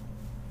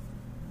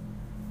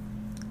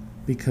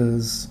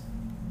 Because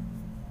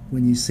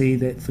when you see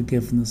that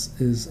forgiveness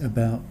is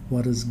about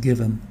what is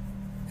given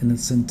in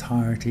its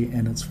entirety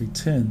and its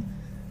return,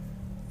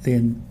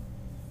 then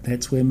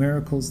that's where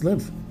miracles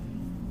live.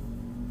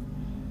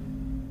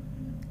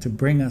 To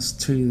bring us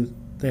to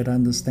that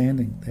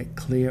understanding, that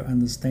clear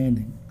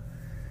understanding.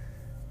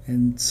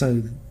 And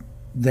so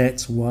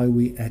that's why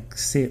we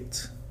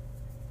accept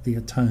the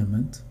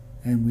atonement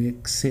and we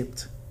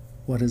accept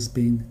what has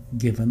been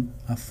given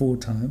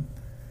aforetime,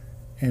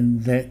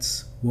 and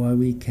that's why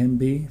we can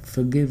be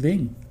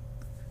forgiving.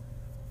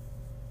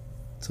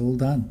 It's all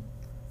done.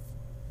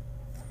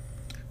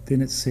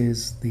 Then it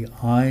says, the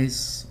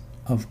eyes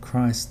of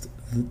Christ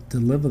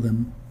deliver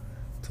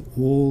to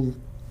all.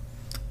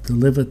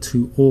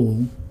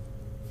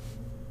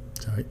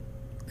 The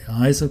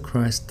eyes of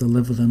Christ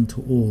deliver them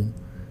to all.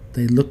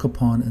 They look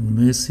upon in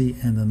mercy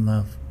and in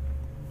love.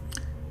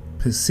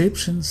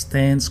 Perception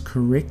stands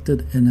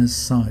corrected in His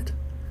sight,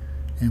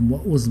 and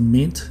what was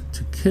meant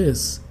to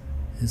curse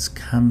is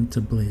come to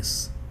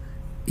bless.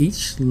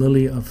 Each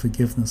lily of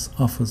forgiveness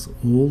offers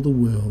all the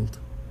world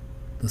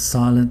the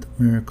silent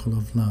miracle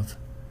of love,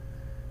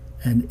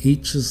 and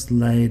each is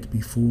laid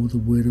before the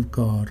Word of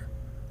God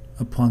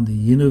upon the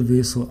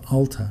universal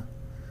altar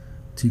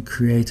to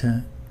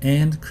Creator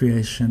and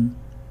creation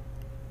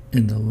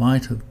in the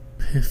light of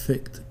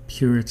perfect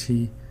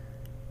purity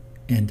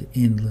and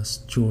endless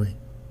joy.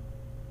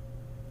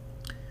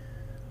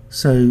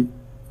 So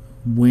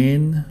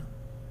when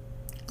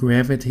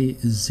gravity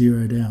is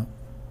zeroed out,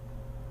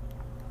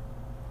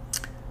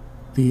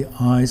 the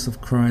eyes of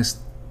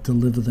Christ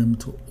deliver them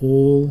to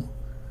all.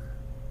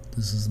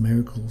 This is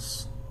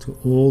miracles. To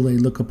all they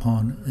look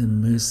upon in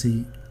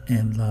mercy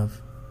and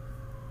love.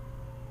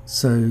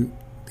 So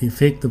the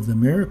effect of the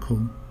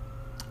miracle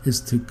is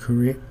to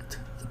correct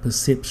the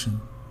perception.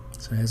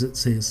 So as it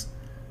says,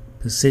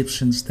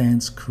 perception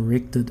stands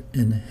corrected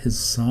in His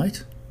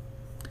sight,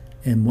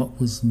 and what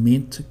was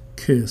meant to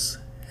curse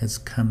has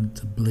come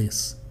to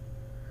bless.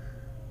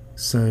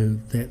 So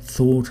that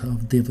thought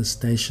of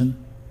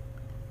devastation,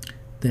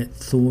 that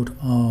thought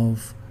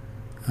of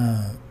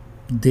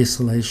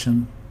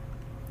desolation,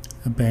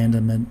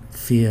 abandonment,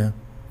 fear,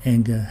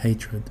 anger,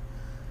 hatred,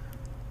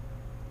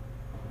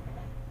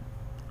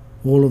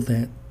 all of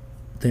that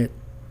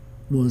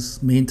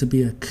was meant to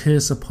be a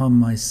curse upon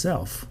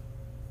myself,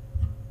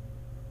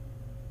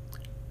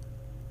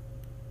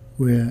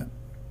 where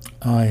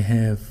I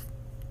have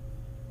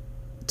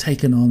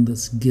taken on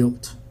this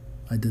guilt,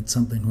 I did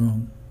something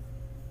wrong.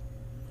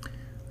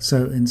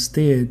 So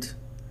instead,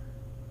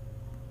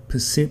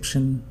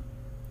 perception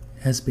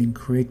has been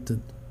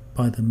corrected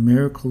by the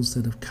miracles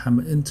that have come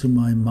into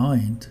my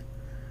mind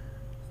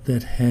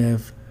that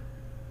have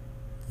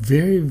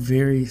very,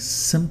 very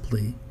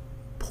simply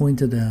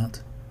pointed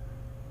out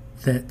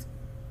that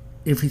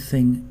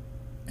everything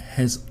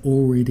has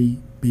already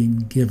been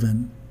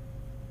given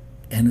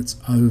and it's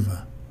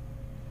over.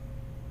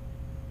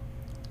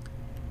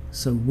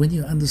 So when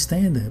you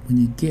understand that, when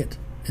you get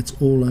it's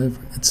all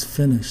over, it's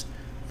finished,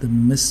 the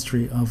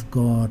mystery of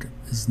God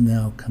is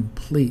now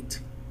complete,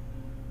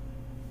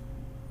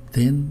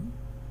 then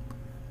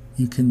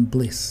you can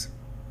bless.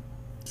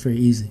 It's very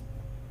easy.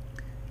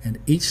 And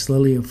each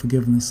lily of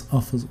forgiveness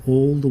offers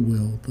all the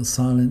world the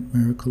silent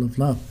miracle of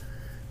love.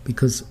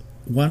 Because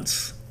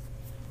once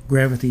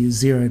gravity is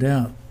zeroed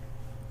out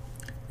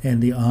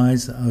and the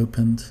eyes are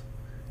opened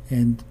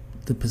and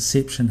the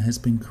perception has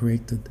been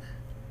corrected,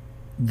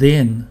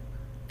 then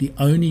the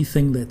only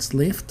thing that's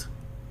left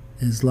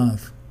is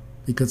love,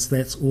 because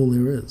that's all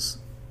there is.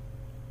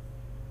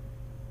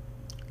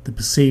 The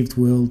perceived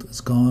world is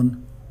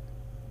gone.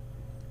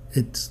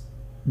 It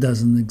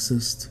doesn't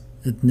exist.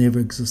 It never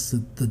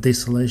existed. The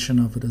desolation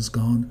of it is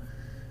gone,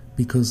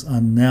 because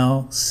I'm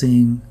now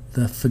seeing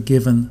the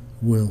forgiven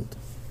world.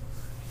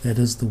 That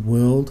is the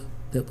world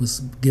that was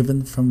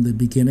given from the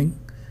beginning,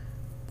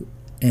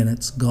 and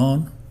it's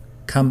gone,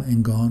 come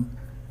and gone,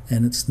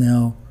 and it's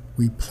now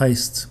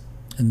replaced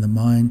in the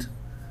mind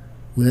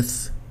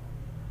with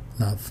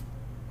love.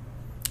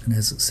 And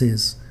as it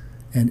says,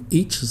 and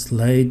each is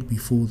laid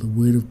before the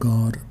Word of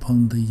God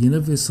upon the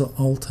universal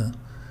altar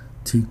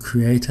to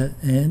Creator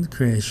and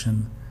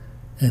creation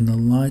in the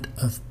light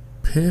of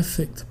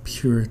perfect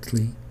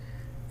purity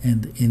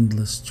and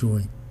endless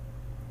joy.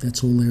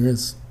 That's all there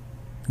is,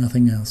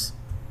 nothing else.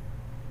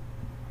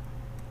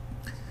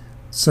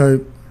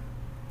 So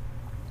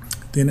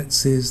then it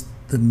says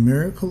the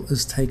miracle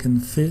is taken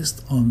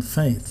first on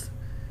faith,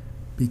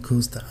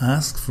 because to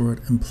ask for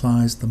it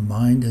implies the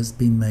mind has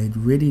been made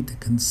ready to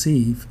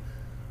conceive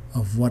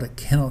of what it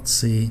cannot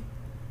see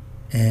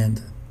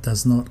and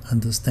does not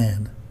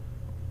understand.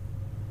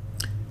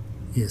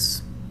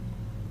 Yes.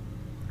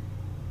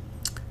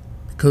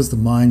 Because the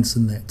mind's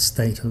in that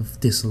state of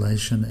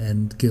desolation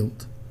and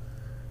guilt,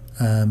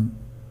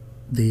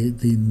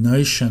 the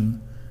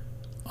notion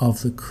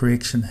of the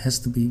correction has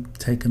to be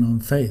taken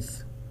on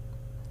faith.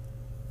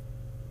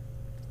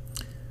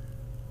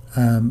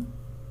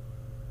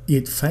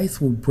 Yet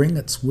faith will bring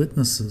its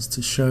witnesses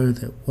to show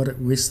that what it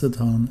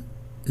rested on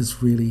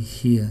is really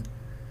here.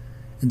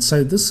 And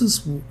so this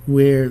is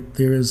where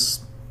there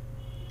is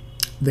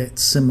that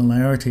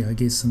similarity, I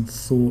guess, in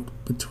thought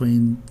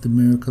between the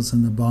miracles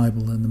in the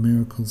Bible and the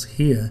miracles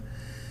here,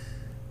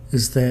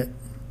 is that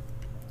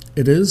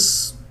it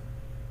is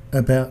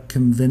about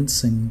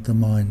convincing the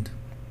mind.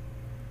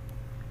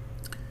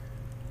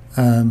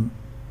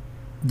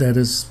 That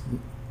is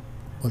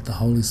what the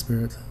Holy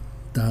Spirit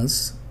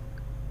does.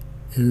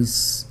 It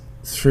is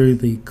through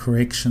the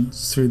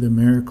corrections, through the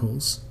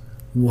miracles,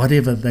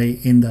 whatever they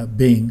end up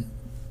being,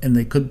 and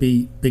they could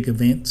be big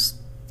events,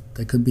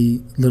 they could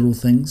be little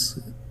things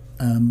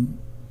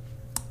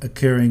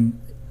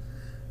occurring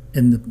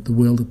in the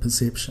world of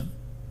perception,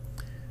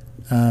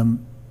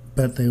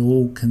 but they're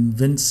all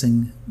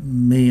convincing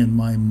me and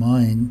my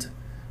mind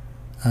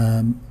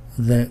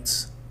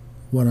that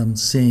what I'm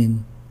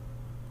seeing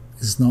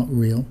is not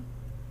real,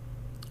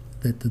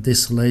 that the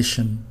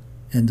desolation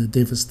and the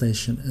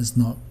devastation is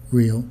not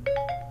real,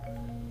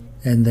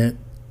 and that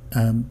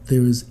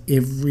there is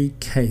every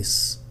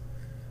case,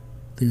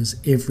 there's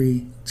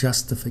every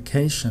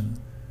justification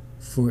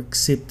for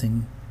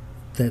accepting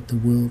that the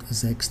world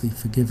is actually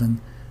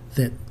forgiven,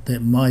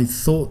 that my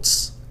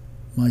thoughts,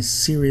 my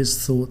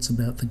serious thoughts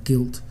about the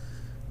guilt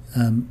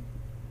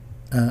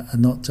are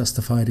not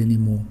justified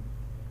anymore.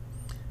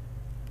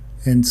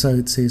 And so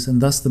it says, and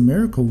thus the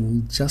miracle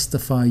will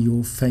justify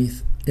your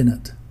faith in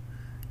it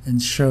and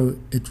show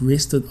it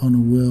rested on a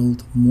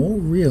world more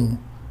real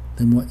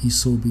than what you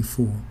saw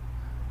before,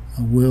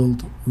 a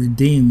world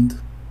redeemed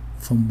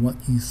from what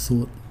you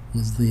thought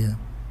was there.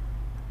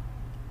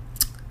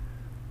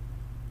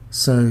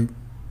 So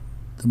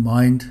the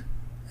mind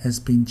has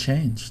been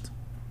changed.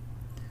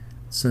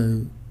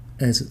 So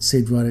as it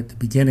said right at the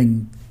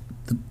beginning,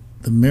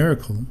 the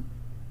miracle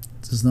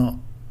does not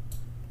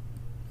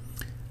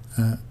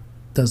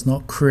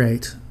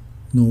create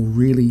nor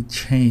really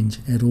change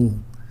at all.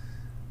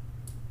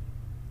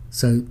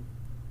 So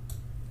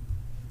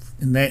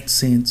in that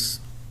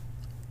sense,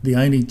 the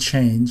only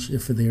change,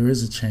 if there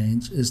is a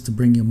change, is to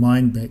bring your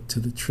mind back to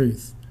the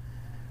truth.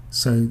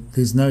 So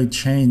there's no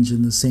change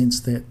in the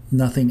sense that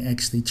nothing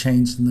actually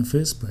changed in the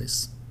first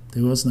place.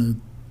 There was no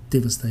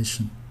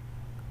devastation.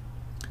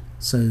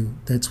 So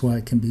that's why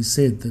it can be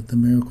said that the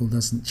miracle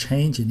doesn't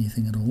change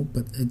anything at all,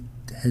 but it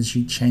has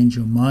you change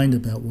your mind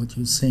about what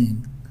you're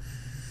seeing.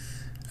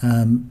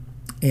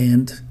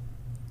 And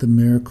the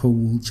miracle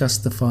will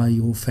justify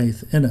your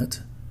faith in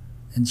it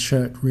and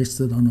show it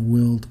rested on a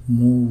world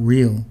more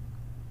real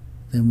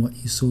than what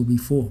you saw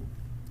before.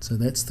 So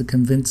that's the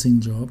convincing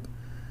job,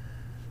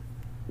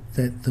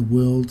 that the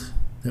world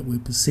that we're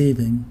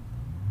perceiving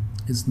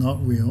is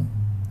not real,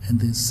 and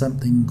there's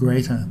something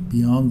greater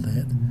beyond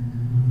that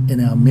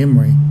in our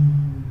memory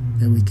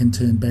that we can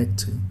turn back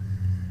to.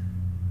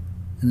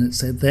 And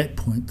it's at that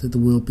point that the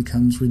world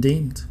becomes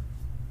redeemed.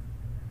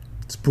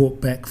 It's brought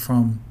back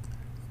from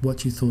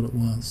what you thought it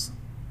was.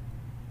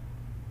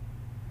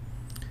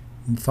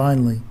 And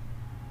finally,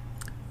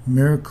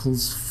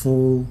 miracles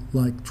fall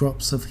like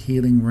drops of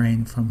healing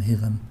rain from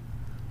heaven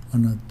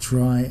on a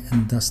dry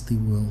and dusty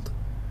world,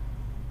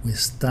 where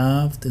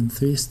starved and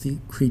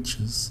thirsty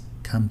creatures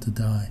come to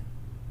die.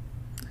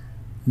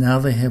 Now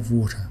they have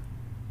water,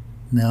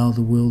 now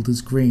the world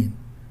is green,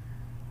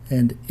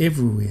 and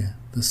everywhere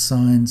the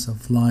signs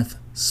of life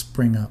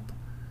spring up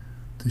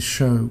to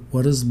show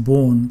what is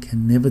born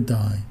can never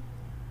die,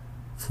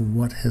 for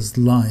what has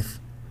life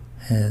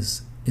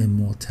has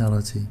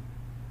immortality.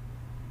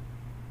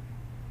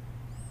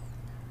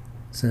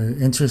 So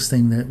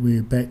interesting that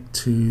we're back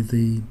to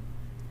the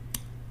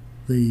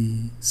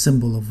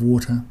symbol of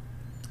water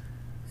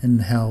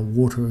and how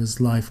water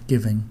is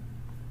life-giving,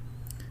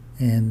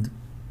 and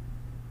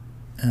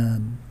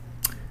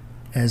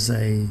as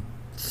a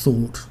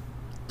thought,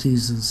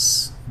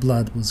 Jesus'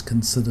 blood was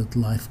considered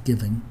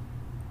life-giving.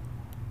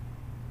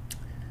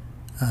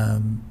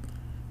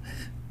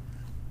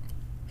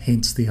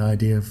 Hence the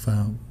idea of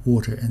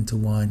water into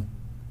wine.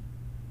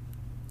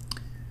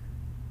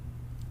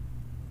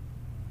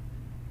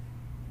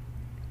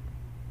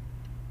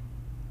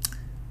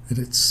 That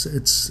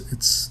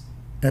it's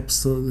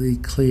absolutely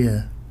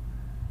clear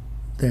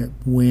that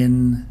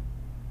when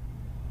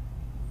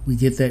we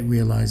get that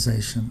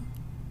realization,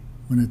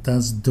 when it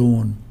does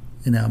dawn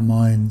in our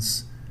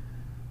minds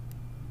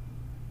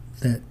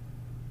that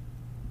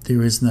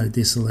there is no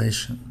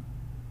desolation,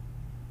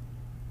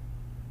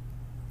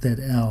 that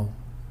our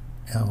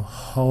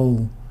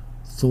whole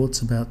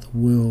thoughts about the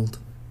world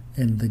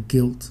and the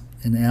guilt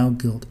and our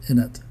guilt in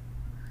it,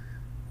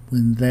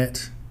 when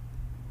that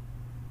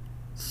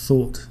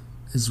thought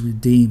is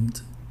redeemed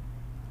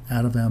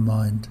out of our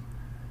mind,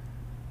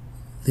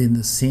 then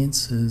the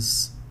sense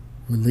is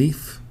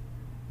relief,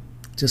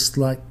 just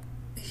like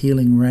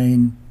healing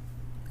rain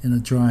in a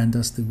dry and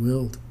dusty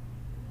world,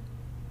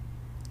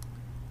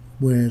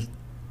 where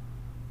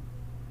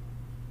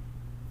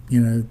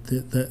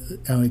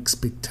our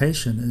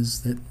expectation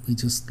is that we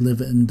just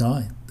live and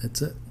die.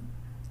 That's it.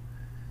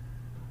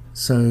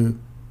 So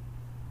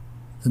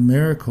the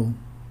miracle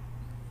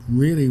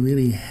really,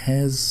 really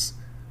has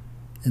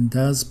and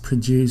does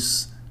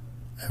produce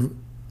a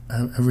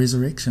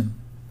resurrection,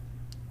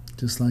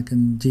 just like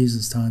in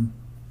Jesus' time,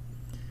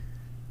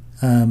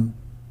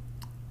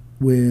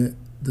 where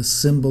the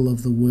symbol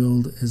of the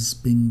world as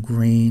being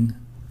green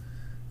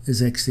is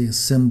actually a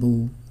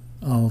symbol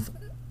of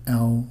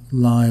our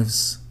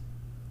lives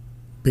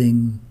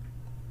being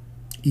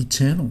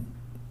eternal,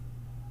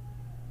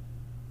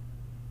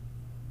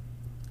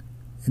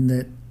 and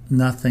that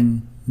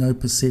nothing, no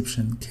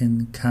perception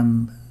can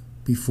come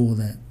before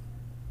that.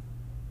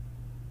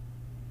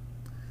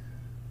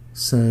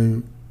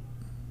 So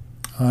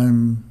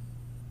I'm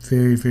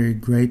very, very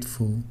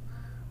grateful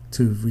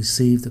to have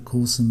received A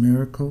Course in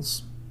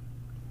Miracles,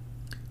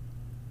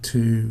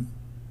 to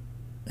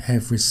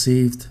have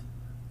received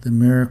the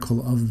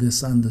miracle of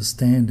this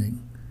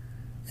understanding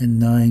and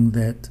knowing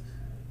that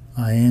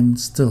I am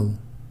still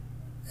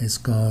as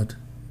God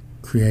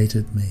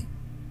created me.